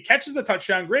if he catches the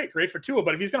touchdown, great for Tua.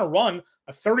 But if he's going to run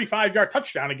a 35-yard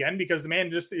touchdown again, because the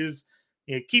man just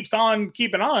keeps on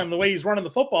keeping on the way he's running the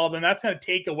football, then that's going to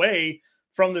take away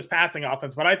from this passing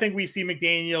offense. But I think we see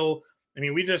McDaniel.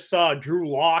 We just saw Drew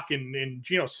Lock and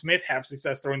Geno Smith have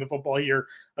success throwing the football here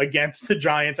against the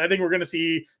Giants. I think we're going to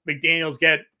see McDaniels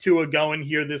get Tua going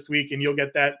here this week, and you'll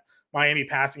get that Miami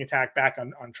passing attack back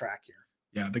on track here.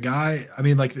 Yeah, the guy, I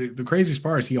mean, like the craziest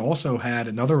part is he also had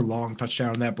another long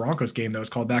touchdown in that Broncos game that was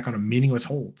called back on a meaningless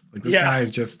hold. Like this Yeah. guy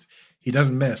is just, he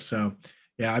doesn't miss. So,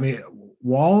 yeah, I mean,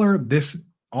 Waller, this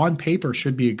on paper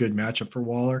should be a good matchup for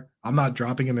Waller. I'm not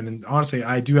dropping him. And honestly,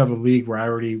 I do have a league where I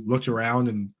already looked around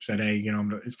and said, hey,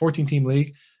 it's 14-team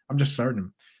league. I'm just starting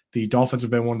him. The Dolphins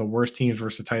have been one of the worst teams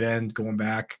versus the tight end going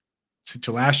back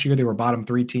to last year. They were bottom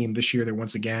 3 team. This year, they're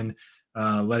once again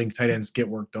letting tight ends get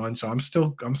work done. So I'm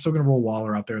still going to roll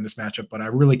Waller out there in this matchup, but I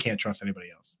really can't trust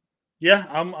anybody else. Yeah,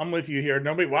 I'm with you here.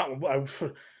 Nobody. Wow,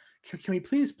 can we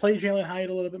please play Jalen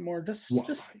Hyatt a little bit more? Just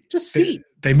see.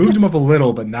 They moved him up a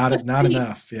little, but not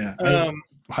enough. Yeah.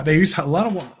 They used a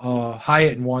lot of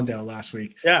Hyatt and Wandale last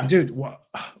week. Yeah, dude.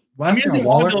 Last year on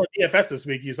Waller DFS this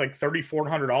week, he's like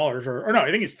 $3,400 or no,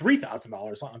 I think he's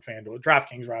 $3,000 on FanDuel,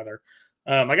 DraftKings rather.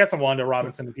 I got some Wandale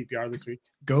Robinson in PPR this week.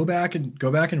 Go back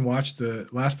and watch the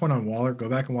last point on Waller. Go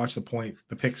back and watch the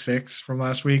pick 6 from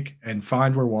last week, and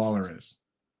find where Waller is.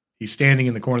 He's standing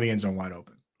in the corner of the end zone, wide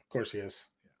open. Of course he is.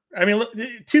 I mean,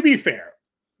 to be fair,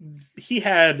 he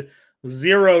had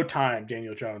zero time,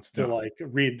 Daniel Jones, to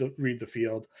read the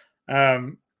field.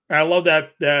 And I love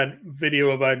that video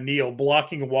of Neal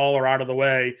blocking Waller out of the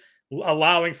way,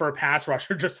 allowing for a pass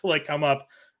rusher just to come up.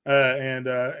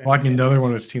 Blocking another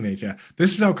one of his teammates. Yeah,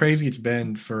 this is how crazy it's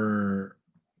been for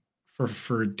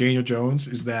Daniel Jones,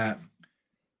 is that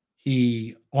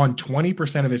he on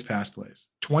 20% of his pass plays,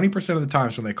 20% of the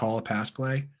times when they call a pass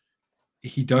play,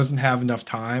 he doesn't have enough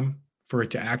time for it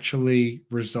to actually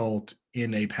result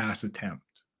in a pass attempt.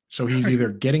 So he's either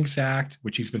getting sacked,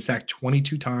 which he's been sacked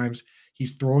 22 times.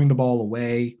 He's throwing the ball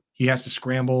away. He has to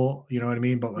scramble. You know what I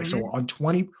mean? But so on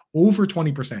over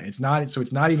 20%, it's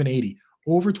not even 80.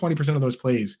 Over 20% of those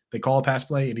plays, they call a pass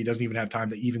play, and he doesn't even have time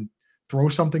to even throw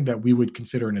something that we would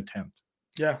consider an attempt.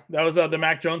 Yeah, that was the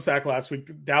Mac Jones sack last week.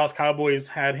 The Dallas Cowboys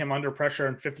had him under pressure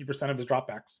in 50% of his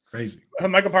dropbacks. Crazy.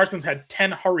 Michael Parsons had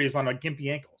 10 hurries on a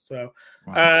gimpy ankle. So,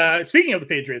 wow. Speaking of the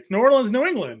Patriots, New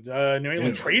England. New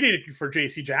England traded for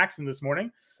J.C. Jackson this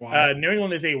morning. Wow. New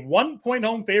England is a 1-point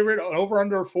home favorite, over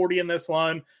under 40 in this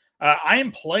one. I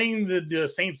am playing the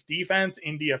Saints defense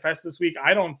in DFS this week.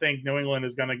 I don't think New England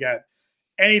is going to get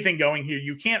anything going here.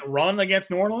 You can't run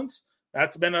against New Orleans.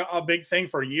 That's been a big thing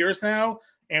for years now.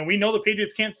 And we know the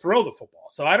Patriots can't throw the football.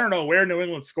 So I don't know where New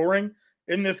England's scoring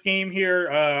in this game here.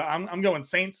 I'm going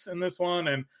Saints in this one.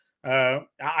 And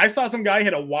I saw some guy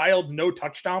hit a wild no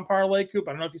touchdown parlay, Coop.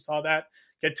 I don't know if you saw that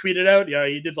get tweeted out. Yeah,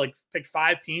 he did pick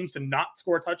 5 teams to not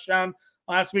score a touchdown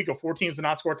last week, or 4 teams to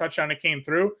not score a touchdown. It came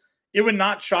through. It would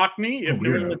not shock me if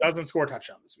New England doesn't score a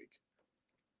touchdown this week.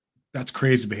 That's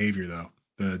crazy behavior, though.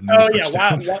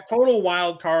 Total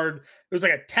wild card. It was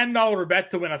like a $10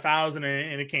 bet to win 1,000,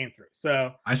 and it came through.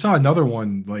 So I saw another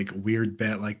one weird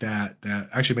bet like that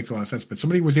actually makes a lot of sense. But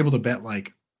somebody was able to bet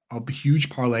a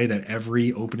huge parlay that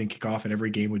every opening kickoff in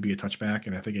every game would be a touchback,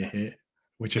 and I think it hit,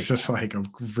 which is just a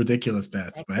ridiculous bet.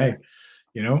 Okay. But hey,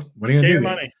 what are you gonna do?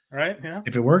 Money, right? Yeah.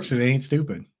 If it works, it ain't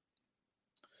stupid.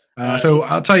 So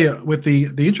I'll tell you, with the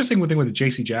interesting thing with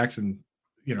J.C. Jackson,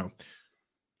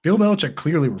 Bill Belichick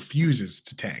clearly refuses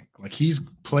to tank. He's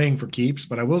playing for keeps.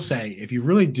 But I will say, if you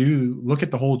really do look at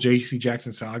the whole J.C.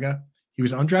 Jackson saga, he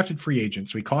was an undrafted free agent,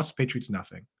 so he cost the Patriots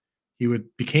nothing. He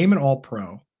became an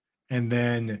All-Pro, and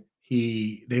then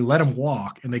they let him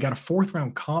walk, and they got a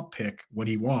 4th-round comp pick when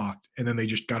he walked, and then they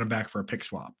just got him back for a pick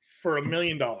swap for $1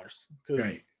 million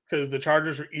because the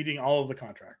Chargers are eating all of the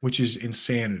contract, which is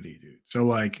insanity, dude. So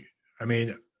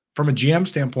from a GM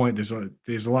standpoint,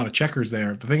 there's a lot of checkers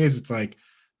there. The thing is, it's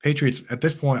Patriots at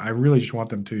this point, I really just want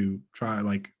them to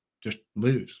try just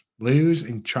lose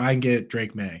and try and get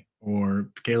Drake May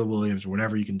or Caleb Williams or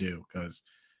whatever you can do, because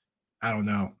I don't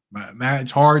know, Matt.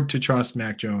 It's hard to trust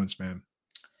Mac Jones, man.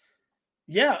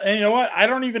 Yeah, and you know what? I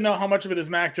don't even know how much of it is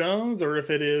Mac Jones or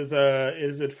if it is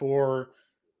it for.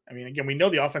 I mean, again, we know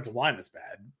the offensive line is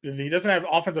bad. He doesn't have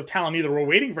offensive talent either. We're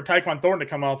waiting for Tyquan Thornton to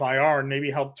come off IR and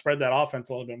maybe help spread that offense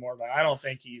a little bit more, but I don't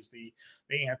think he's the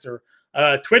answer.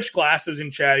 Twitch glasses in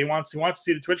chat. He wants to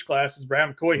see the Twitch glasses.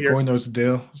 Brad McCoy here. McCoy knows the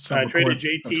deal. Traded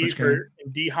JT for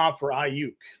D-Hop for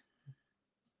Ayuk.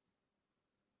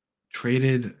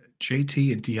 Traded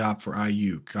JT and D-Hop for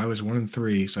Ayuk. I was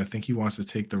 1-3, so I think he wants to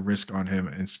take the risk on him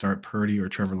and start Purdy or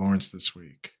Trevor Lawrence this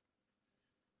week.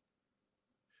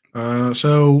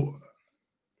 So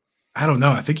I don't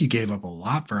know. I think you gave up a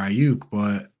lot for Ayuk,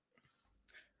 but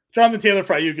Jonathan Taylor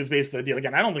for Ayuk is basically the deal.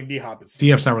 Again, I don't think D-Hop is.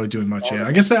 D-Hop's not really doing much yet.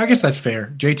 I guess that's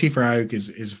fair. JT for Ayuk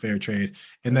is a fair trade.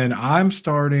 And then I'm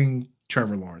starting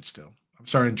Trevor Lawrence still. I'm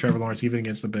starting Trevor Lawrence even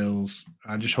against the Bills.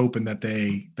 I'm just hoping that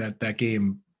that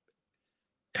game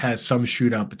has some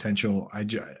shootout potential.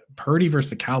 Purdy versus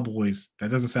the Cowboys,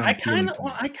 that doesn't sound appealing to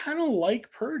me. I kind of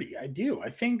like Purdy. I do. I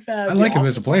think that I like him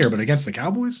as a player, but against the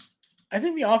Cowboys, I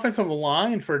think the offensive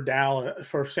line for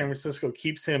San Francisco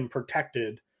keeps him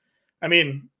protected. I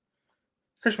mean,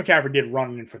 Chris McCaffrey did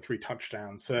run in for 3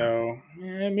 touchdowns. So,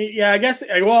 I guess.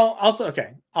 Well, also,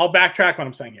 okay, I'll backtrack what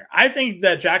I'm saying here. I think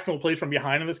that Jacksonville plays from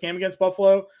behind in this game against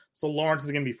Buffalo, so Lawrence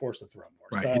is going to be forced to throw more.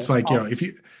 Right. So, it's like, if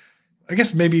you, I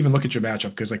guess maybe even look at your matchup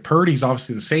because like Purdy's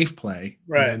obviously the safe play,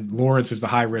 right? And then Lawrence is the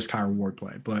high risk, high reward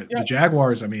play. But the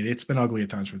Jaguars, I mean, it's been ugly at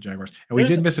times for the Jaguars, and we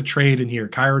did miss a trade in here.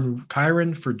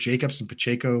 Kyren for Jacobs and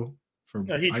Pacheco.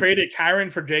 Traded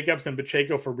Kyren for Jacobs and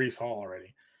Pacheco for Breece Hall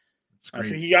already. So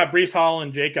he got Breece Hall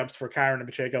and Jacobs for Kyren and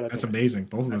Pacheco. That's amazing.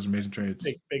 Both of those amazing trades.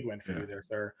 Big win for you there,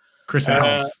 sir. Chris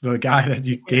Alves, the guy that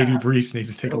gave you Breece,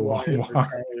 needs to take a long walk.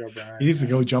 He needs to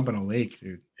go jump in a lake,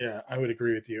 dude. Yeah, I would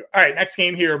agree with you. All right, next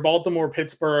game here,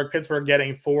 Baltimore-Pittsburgh. Pittsburgh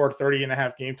getting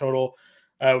 30.5 game total.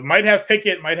 Might have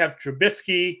Pickett, might have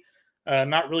Trubisky.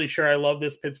 Not really sure I love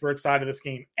this Pittsburgh side of this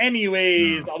game.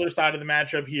 Anyways, Other side of the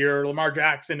matchup here, Lamar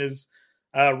Jackson is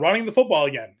running the football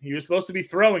again. He was supposed to be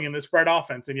throwing in this spread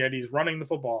offense, and yet he's running the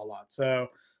football a lot. So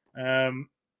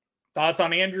thoughts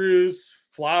on Andrews,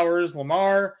 Flowers,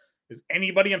 Lamar? Is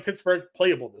anybody in Pittsburgh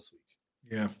playable this week?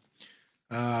 Yeah.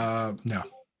 No.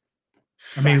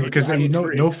 I mean, because no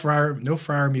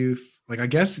Freiermuth. Like, I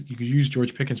guess you could use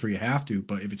George Pickens where you have to,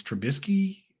 but if it's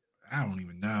Trubisky, I don't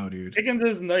even know, dude. Pickens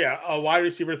is a wide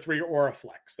receiver 3 or a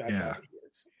flex. That's how he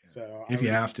is. So if you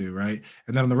have to, right?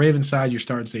 And then on the Ravens side, you're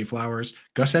starting to say Flowers.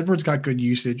 Gus Edwards got good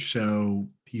usage, so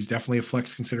he's definitely a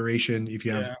flex consideration. If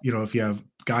you have, if you have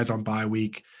guys on bye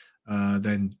week,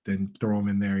 then throw them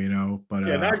in there, But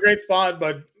not a great spot,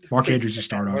 but Mark Andrews, you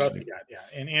start off. What else you got? Yeah,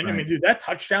 and right. I mean, dude, that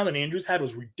touchdown that Andrews had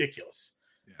was ridiculous.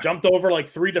 Yeah. Jumped over like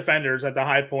 3 defenders at the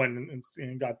high point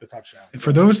and got the touchdown. And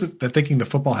for those that thinking the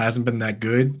football hasn't been that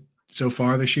good so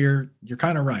far this year, you're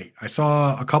kind of right. I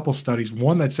saw a couple studies,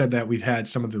 one that said that we've had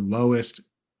some of the lowest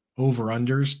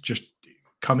over-unders just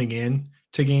coming in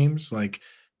to games like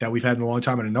that we've had in a long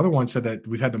time. And another one said that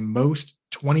we've had the most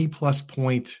 20-plus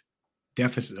point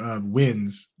deficit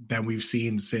wins than we've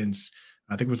seen since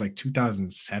I think it was like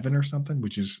 2007 or something,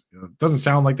 which is doesn't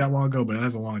sound like that long ago, but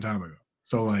that's a long time ago.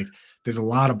 So like there's a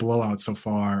lot of blowouts so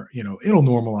far. It'll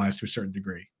normalize to a certain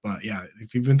degree. But yeah,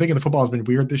 if you've been thinking the football has been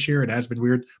weird this year, it has been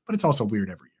weird, but it's also weird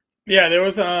every year. Yeah, there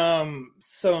was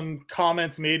some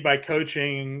comments made by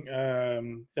coaching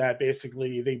that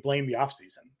basically they blame the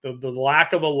offseason, the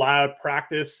lack of allowed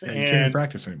practice, and you can't even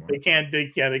practice anymore. They can't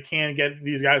get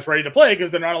these guys ready to play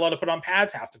because they're not allowed to put on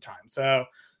pads half the time. So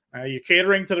you're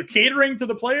catering to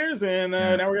the players, and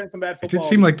now we're getting some bad football. It did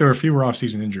seem like there were fewer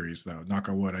off-season injuries, though. Knock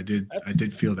on wood. I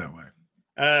did feel that way.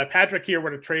 Patrick here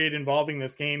with a trade involving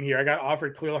this game here. I got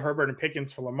offered Khalil Herbert and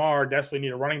Pickens for Lamar. Desperately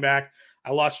need a running back. I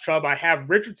lost Chubb. I have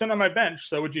Richardson on my bench.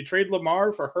 So would you trade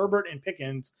Lamar for Herbert and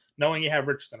Pickens, knowing you have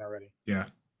Richardson already? Yeah.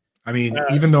 I mean,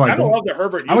 even though I don't love the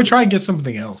Herbert, I would try and get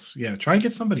something else. Yeah, try and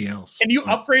get somebody else. Can you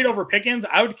upgrade over Pickens?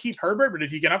 I would keep Herbert, but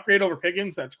if you can upgrade over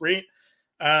Pickens, that's great.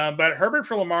 But Herbert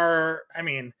for Lamar, I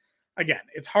mean, again,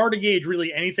 it's hard to gauge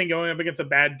really anything going up against a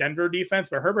bad Denver defense,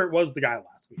 but Herbert was the guy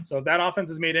last week. So if that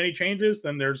offense has made any changes,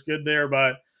 then there's good there.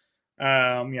 But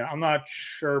I'm not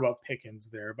sure about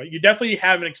Pickens there. But you definitely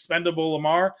have an expendable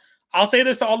Lamar. I'll say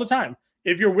this all the time.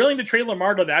 If you're willing to trade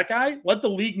Lamar to that guy, let the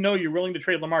league know you're willing to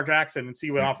trade Lamar Jackson and see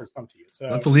what offers come to you. So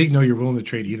let the league know you're willing to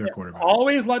trade either quarterback.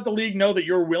 Always let the league know that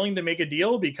you're willing to make a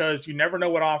deal because you never know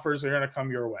what offers are going to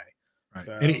come your way. Right.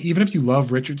 So, and even if you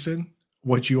love Richardson,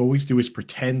 what you always do is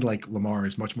pretend like Lamar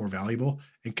is much more valuable,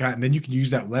 and then you can use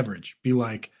that leverage. Be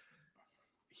like,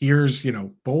 here's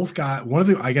both guys.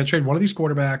 I got to trade one of these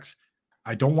quarterbacks.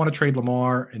 I don't want to trade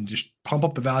Lamar and just pump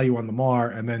up the value on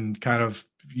Lamar, and then kind of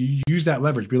you use that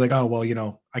leverage. Be like, oh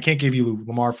well, I can't give you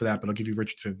Lamar for that, but I'll give you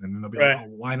Richardson, and then they'll be like, oh,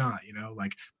 why not?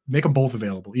 Like make them both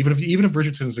available, even if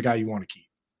Richardson is the guy you want to keep.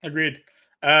 Agreed.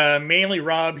 Mainly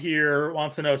Rob here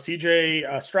wants to know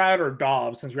CJ Stroud or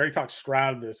Dobbs, since we already talked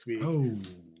Stroud this week. Oh,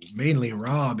 mainly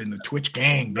Rob in the Twitch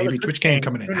gang, baby. Twitch gang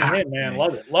coming in hot, man.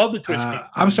 Love it. Love the Twitch gang.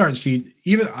 I'm starting to see,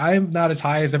 even I'm not as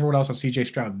high as everyone else on CJ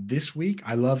Stroud this week.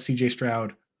 I love CJ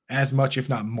Stroud as much, if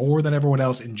not more than everyone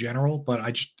else in general, but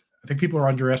I think people are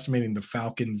underestimating the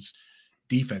Falcons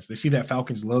defense. They see that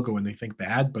Falcons logo and they think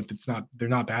bad, but they're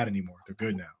not bad anymore. They're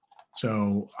good now.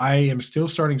 So I am still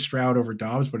starting Stroud over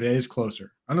Dobbs, but it is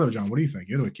closer. I don't know, John. What do you think?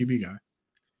 You're the QB guy.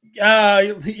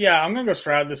 Yeah, I'm gonna go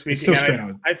Stroud this week. It's still Again,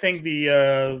 Stroud. I think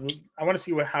I want to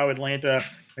see how Atlanta,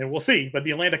 and we'll see. But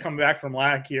the Atlanta coming back from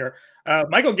lag here.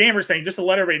 Michael Gamer saying just to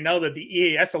let everybody know that the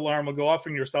EAS alarm will go off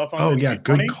on your cell phone. Oh yeah,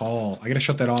 good call. I gotta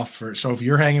shut that off so if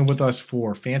you're hanging with us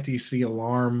for Fantasy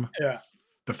Alarm,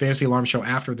 the Fantasy Alarm show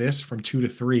after this from 2 to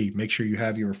 3, make sure you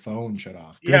have your phone shut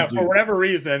off. Good, for whatever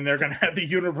reason, they're going to have the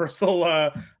universal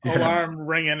alarm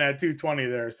ringing at 2:20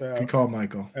 there. So good call,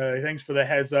 Michael. Thanks for the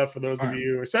heads up for those of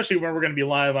you, especially when we're going to be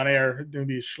live on air. It's going to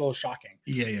be a little shocking.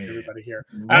 Everybody here.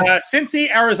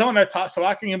 Cincy, Arizona.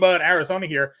 Talking about Arizona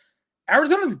here.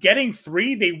 Arizona's getting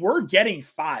 3. They were getting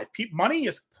 5. Money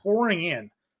is pouring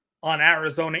in on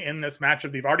Arizona in this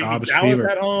matchup. They've already beat Dallas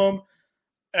at home.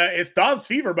 It's Dobbs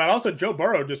fever, but also Joe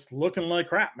Burrow just looking like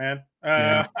crap, man.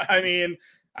 I mean,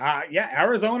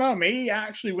 Arizona may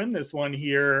actually win this one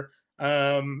here,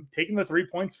 taking the 3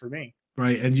 points for me.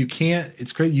 Right, and you can't.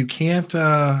 It's great. You can't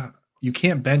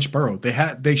bench Burrow.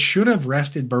 They should have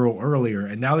rested Burrow earlier,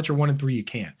 and now that you're 1-3, you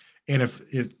can't. And if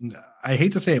I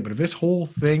hate to say it, but if this whole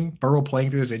thing, Burrow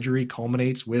playing through this injury,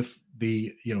 culminates with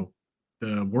the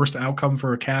worst outcome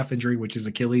for a calf injury, which is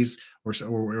Achilles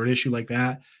or an issue like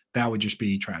that, that would just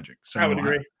be tragic. So I would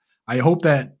agree. I hope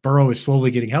that Burrow is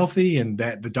slowly getting healthy and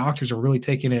that the doctors are really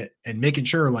taking it and making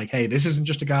sure, like, hey, this isn't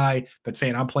just a guy that's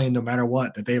saying I'm playing no matter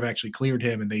what, that they've actually cleared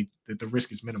him and that the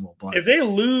risk is minimal. But if they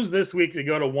lose this week to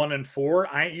go to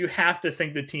 1-4, you have to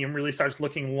think the team really starts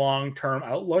looking long-term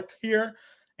outlook here.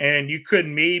 And you could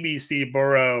maybe see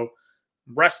Burrow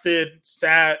rested,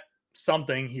 sat,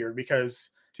 something here because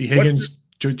T. Higgins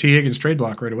trade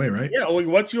block right away, right? Yeah. Well,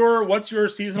 what's your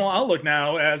seasonal outlook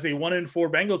now as a 1-4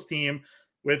 Bengals team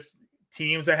with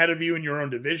teams ahead of you in your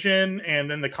own division and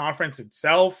then the conference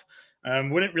itself?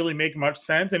 Wouldn't really make much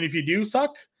sense. And if you do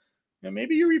suck,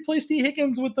 maybe you replace T.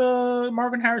 Higgins with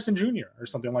Marvin Harrison Jr. or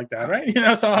something like that, right?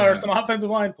 Or some offensive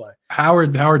line play.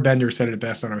 Howard Bender said it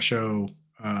best on our show.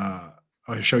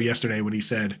 Yesterday when he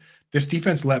said this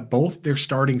defense let both their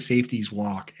starting safeties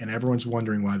walk and everyone's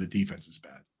wondering why the defense is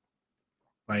bad.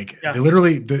 They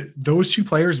literally those two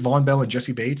players, Von Bell and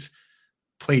Jesse Bates,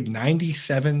 played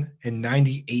 97 and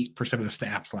 98% of the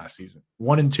snaps last season.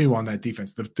 1 and 2 on that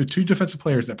defense. The two defensive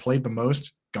players that played the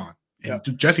most gone. And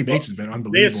Jesse Bates has been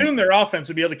unbelievable. They assumed their offense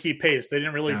would be able to keep pace. They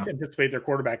didn't really anticipate their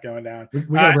quarterback going down.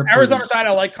 Arizona side,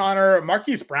 I like Connor.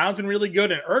 Marquise Brown's been really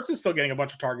good, and Ertz is still getting a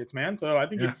bunch of targets, man. So I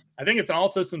think it's an all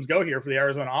systems go here for the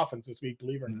Arizona offense this week,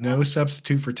 believe it or not. No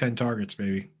substitute for 10 targets,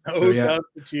 baby.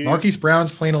 Substitute. Marquise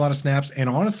Brown's playing a lot of snaps, and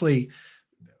honestly,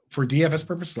 for DFS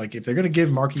purposes, like if they're going to give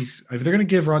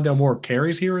Rondale Moore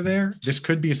carries here or there, this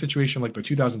could be a situation like the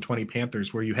 2020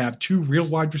 Panthers where you have 2 real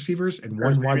wide receivers and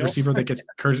one wide receiver that gets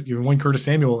one Curtis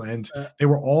Samuel, and they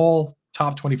were all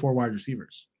top 24 wide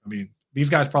receivers. I mean, these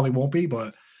guys probably won't be,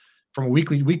 but from a week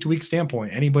to week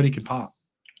standpoint, anybody can pop.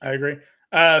 I agree.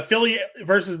 Philly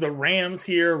versus the Rams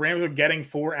here. Rams are getting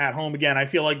 4 at home again. I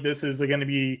feel like this is going to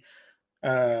be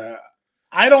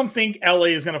I don't think LA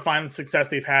is going to find the success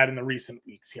they've had in the recent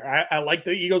weeks here. I like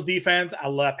the Eagles defense.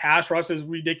 Pass rush is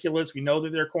ridiculous. We know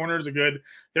that their corners are good.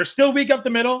 They're still weak up the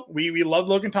middle. We loved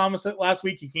Logan Thomas last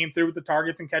week. He came through with the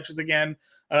targets and catches again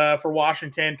for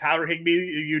Washington. Tyler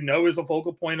Higbee, is a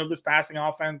focal point of this passing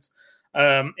offense.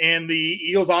 And the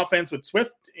Eagles offense with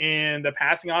Swift and the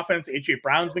passing offense, A.J.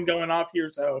 Brown's been going off here.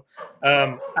 So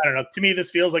I don't know. To me, this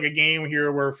feels like a game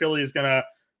here where Philly is going to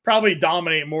probably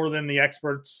dominate more than the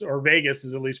experts or Vegas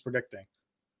is at least predicting.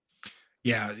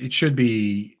 Yeah, it should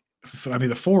be. I mean,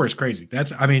 the 4 is crazy.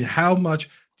 How much,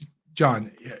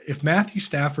 John, if Matthew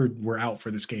Stafford were out for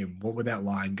this game, what would that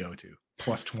line go to?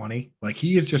 Plus 20? Like,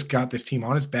 he has just got this team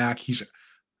on his back. He's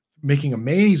making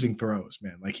amazing throws,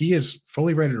 man. Like, he is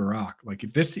fully ready to rock. Like,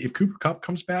 if Cooper Kupp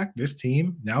comes back, this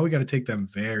team, now we got to take them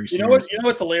very seriously. You know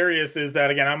what's hilarious is that,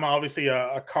 again, I'm obviously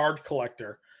a card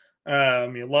collector.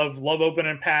 You love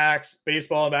opening packs,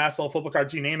 baseball, basketball, football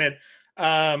cards, you name it.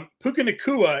 Puka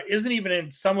Nacua isn't even in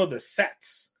some of the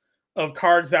sets of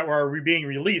cards that were being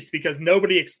released because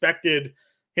nobody expected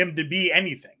him to be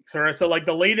anything. So like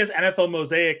the latest NFL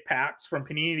Mosaic packs from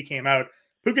Panini came out,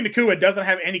 Puka Nacua doesn't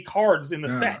have any cards in the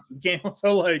set.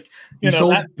 So like,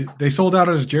 they sold out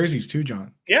of his jerseys too,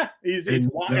 John. Yeah, it's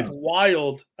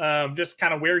wild. Just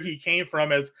kind of where he came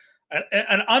from as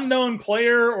an unknown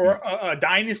player or a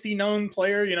dynasty known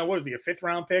player, what is he, a 5th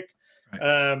round pick?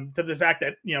 Right. To the fact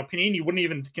that, Panini wouldn't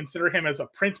even consider him as a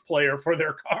print player for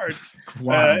their cards.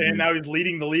 Wow, and now he's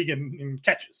leading the league in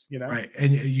catches, Right.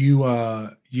 And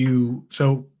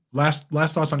so last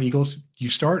thoughts on Eagles, you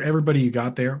start everybody you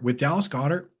got there with Dallas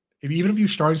Goedert. Even if you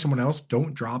started someone else,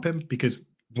 don't drop him because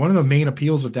one of the main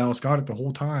appeals of Dallas Goedert the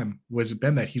whole time was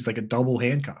been that he's like a double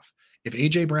handcuff. if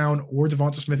AJ Brown or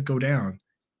Devonta Smith go down,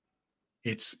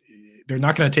 they're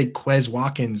not going to take Quez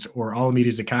Watkins or Olamide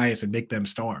Zaccheaus and make them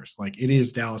stars. Like it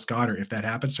is Dallas Goedert if that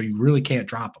happens. So you really can't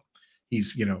drop him.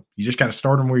 He's, you just got to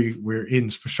start him where we're in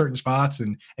certain spots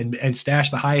and stash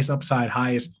the highest upside,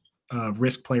 highest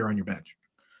risk player on your bench.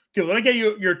 Okay, let me get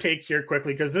your take here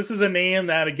quickly, because this is a name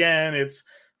that, again, it's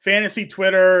fantasy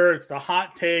Twitter, it's the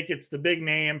hot take, it's the big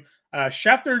name.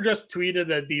 Schefter just tweeted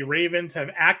that the Ravens have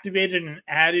activated and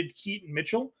added Keaton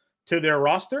Mitchell to their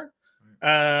roster.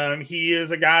 He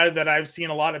is a guy that I've seen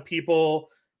a lot of people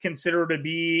consider to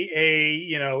be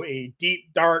a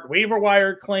deep dart waiver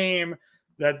wire claim,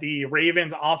 that the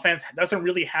Ravens offense doesn't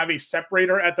really have a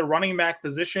separator at the running back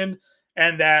position,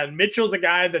 and that Mitchell's a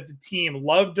guy that the team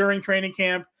loved during training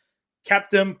camp,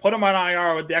 kept him, put him on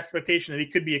IR with the expectation that he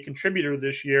could be a contributor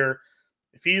this year.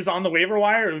 If he's on the waiver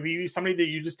wire, it would be somebody that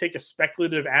you just take a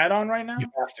speculative ad on right now.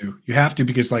 You have to,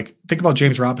 because like, think about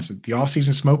James Robinson. The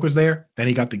offseason smoke was there. Then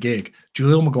he got the gig.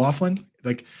 Jaleel McLaughlin,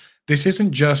 like this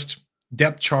isn't just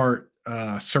depth chart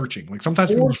searching. Like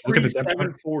sometimes people just look at the depth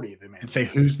chart and say,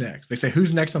 who's next? They say,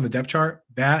 who's next on the depth chart?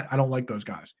 That I don't like those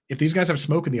guys. If these guys have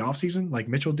smoke in the offseason, like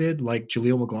Mitchell did, like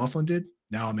Jaleel McLaughlin did,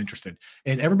 now I'm interested.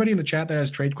 And everybody in the chat that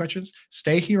has trade questions,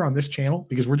 stay here on this channel,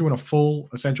 because we're doing a full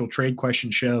essential trade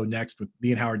question show next with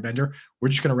me and Howard Bender. We're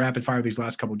just going to rapid fire these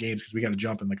last couple of games because we got to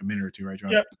jump in like a minute or two, right,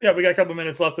 John? Yeah, we got a couple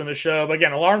minutes left in the show. But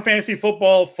again, Alarm Fantasy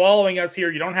Football following us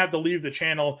here. You don't have to leave the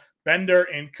channel. Bender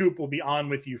and Coop will be on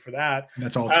with you for that. And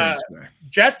that's all trades today.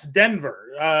 Jets, Denver.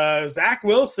 Zach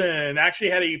Wilson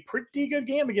actually had a pretty good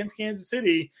game against Kansas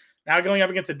City. Now going up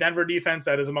against a Denver defense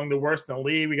that is among the worst in the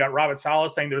league. We got Robert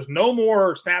Saleh saying there's no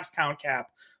more snaps count cap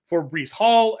for Breece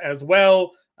Hall as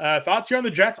well. Thoughts here on the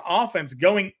Jets offense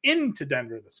going into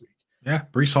Denver this week? Yeah,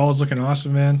 Breece Hall is looking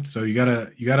awesome, man. So you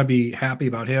gotta be happy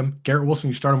about him. Garrett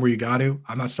Wilson, you start him where you got to.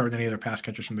 I'm not starting any other pass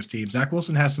catchers from this team. Zach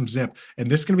Wilson has some zip,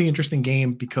 and this is gonna be an interesting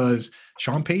game because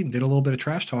Sean Payton did a little bit of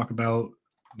trash talk about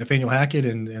Nathaniel Hackett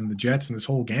and the Jets and this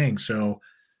whole gang. So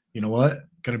you know what?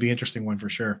 Going to be an interesting one for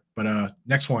sure. But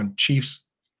next one, Chiefs,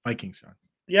 Vikings.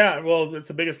 Yeah, well, it's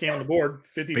the biggest game on the board.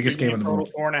 Biggest game on the board.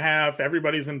 4.5.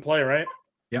 Everybody's in play, right?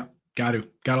 Yeah, got to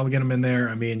get them in there.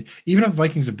 I mean, even if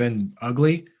Vikings have been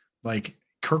ugly, like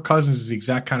Kirk Cousins is the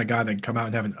exact kind of guy that can come out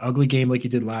and have an ugly game like he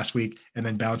did last week and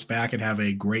then bounce back and have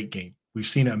a great game. We've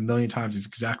seen it a million times. It's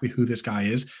exactly who this guy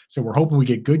is. So we're hoping we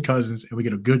get good Cousins and we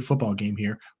get a good football game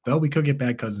here. Though we could get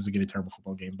bad Cousins and get a terrible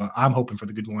football game. But I'm hoping for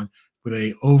the good one. With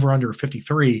a over-under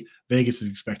 53, Vegas is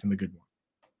expecting the good one.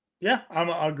 Yeah,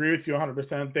 I'll agree with you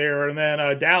 100% there. And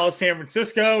then Dallas, San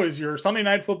Francisco is your Sunday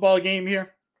night football game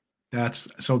here.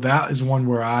 That is one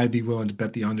where I'd be willing to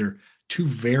bet the under. Two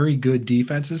very good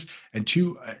defenses and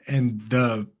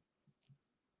the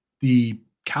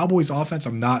Cowboys offense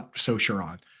I'm not so sure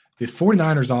on. The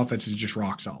 49ers offense is just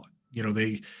rock solid.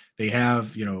 They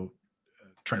have,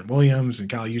 Trent Williams and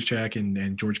Kyle Juszczyk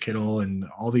and George Kittle and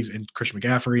all these, and Christian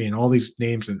McCaffrey and all these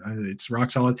names, and it's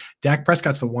rock solid. Dak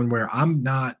Prescott's the one where I'm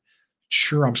not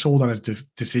sure I'm sold on his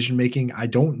decision making. I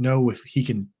don't know if he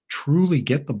can truly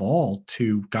get the ball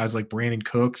to guys like Brandon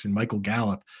Cooks and Michael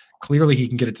Gallup. Clearly he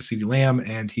can get it to CeeDee Lamb,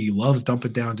 and he loves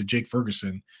dumping down to Jake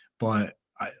Ferguson. But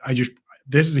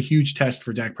this is a huge test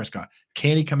for Dak Prescott.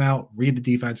 Can he come out, read the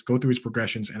defense, go through his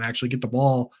progressions, and actually get the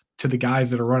ball to the guys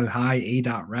that are running high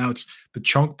A-dot routes, the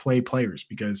chunk play players?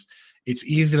 Because it's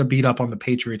easy to beat up on the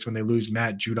Patriots when they lose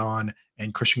Matt Judon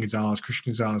and Christian Gonzalez. Christian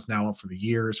Gonzalez now up for the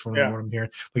years from what I'm hearing.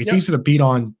 Like it's easy to beat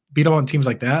up on teams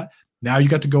like that. Now you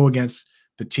got to go against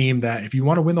the team that if you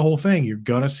want to win the whole thing, you're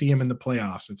going to see him in the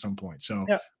playoffs at some point. So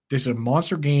this is a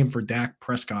monster game for Dak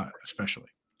Prescott especially.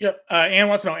 Yep. Ann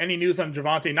wants to know any news on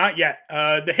Javonte. Not yet.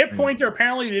 The hip pointer,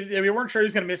 apparently, we weren't sure he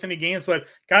was going to miss any games, but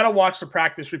got to watch the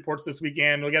practice reports this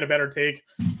weekend. We'll get a better take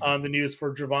on the news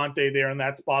for Javonte there in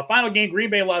that spot. Final game, Green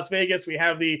Bay, Las Vegas. We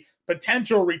have the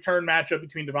potential return matchup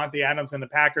between Davante Adams and the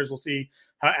Packers. We'll see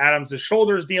how Adams'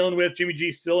 shoulder is dealing with. Jimmy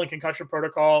G still in concussion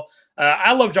protocol.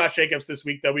 I love Josh Jacobs this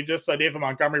week, though. We just saw David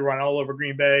Montgomery run all over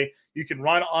Green Bay. You can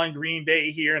run on Green Bay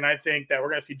here, and I think that we're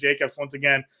going to see Jacobs once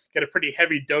again get a pretty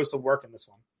heavy dose of work in this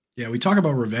one. Yeah, we talk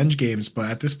about revenge games,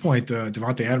 but at this point,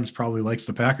 Davante Adams probably likes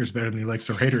the Packers better than he likes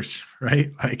the Raiders,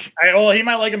 right? He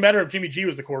might like him better if Jimmy G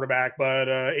was the quarterback, but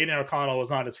Aiden O'Connell was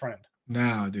not his friend.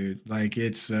 No, dude.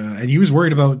 And he was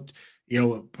worried about,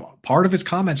 part of his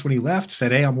comments when he left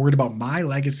said, hey, I'm worried about my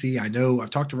legacy. I know I've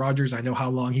talked to Rodgers. I know how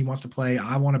long he wants to play.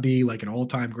 I want to be like an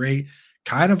all-time great.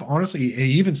 Kind of honestly,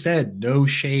 he even said no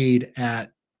shade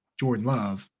at Jordan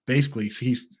Love. Basically,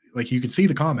 he's like, you can see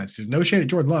the comments. There's no shade at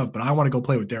Jordan Love, but I want to go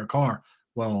play with Derek Carr.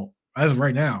 Well, as of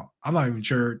right now, I'm not even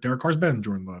sure Derek Carr's better than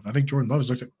Jordan Love. I think Jordan Love has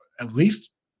looked at least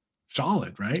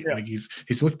solid, right? Yeah. Like he's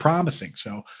looked promising.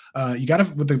 So you got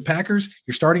to, with the Packers,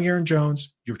 you're starting Aaron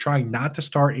Jones. You're trying not to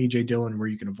start AJ Dillon where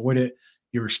you can avoid it.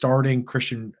 You're starting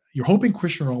Christian. You're hoping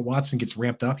Christian Watson gets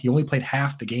ramped up. He only played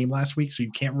half the game last week, so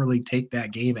you can't really take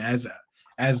that game as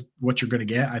what you're going to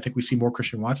get. I think we see more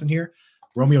Christian Watson here.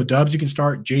 Romeo Doubs, you can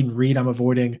start. Jaden Reed, I'm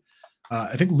avoiding.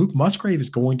 I think Luke Musgrave is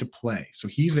going to play. So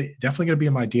he's definitely going to be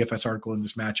in my DFS article in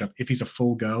this matchup if he's a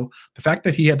full go. The fact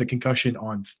that he had the concussion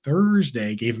on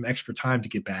Thursday gave him extra time to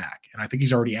get back. And I think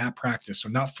he's already at practice. So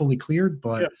not fully cleared,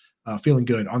 but feeling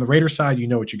good. On the Raiders side, you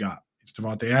know what you got. It's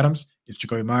Devontae Adams. It's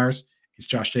Jacoby Myers. It's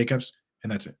Josh Jacobs.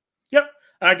 And that's it. Yep.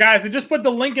 Guys, I just put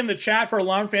the link in the chat for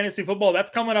Alarm Fantasy Football. That's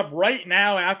coming up right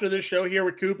now after this show here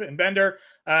with Coop and Bender.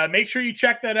 Make sure you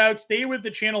check that out. Stay with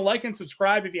the channel. Like and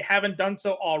subscribe if you haven't done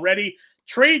so already.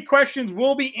 Trade questions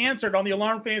will be answered on the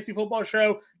Alarm Fantasy Football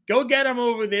Show. Go get them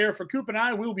over there. For Coop and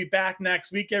I, we will be back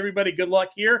next week, everybody. Good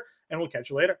luck here, and we'll catch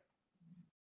you later.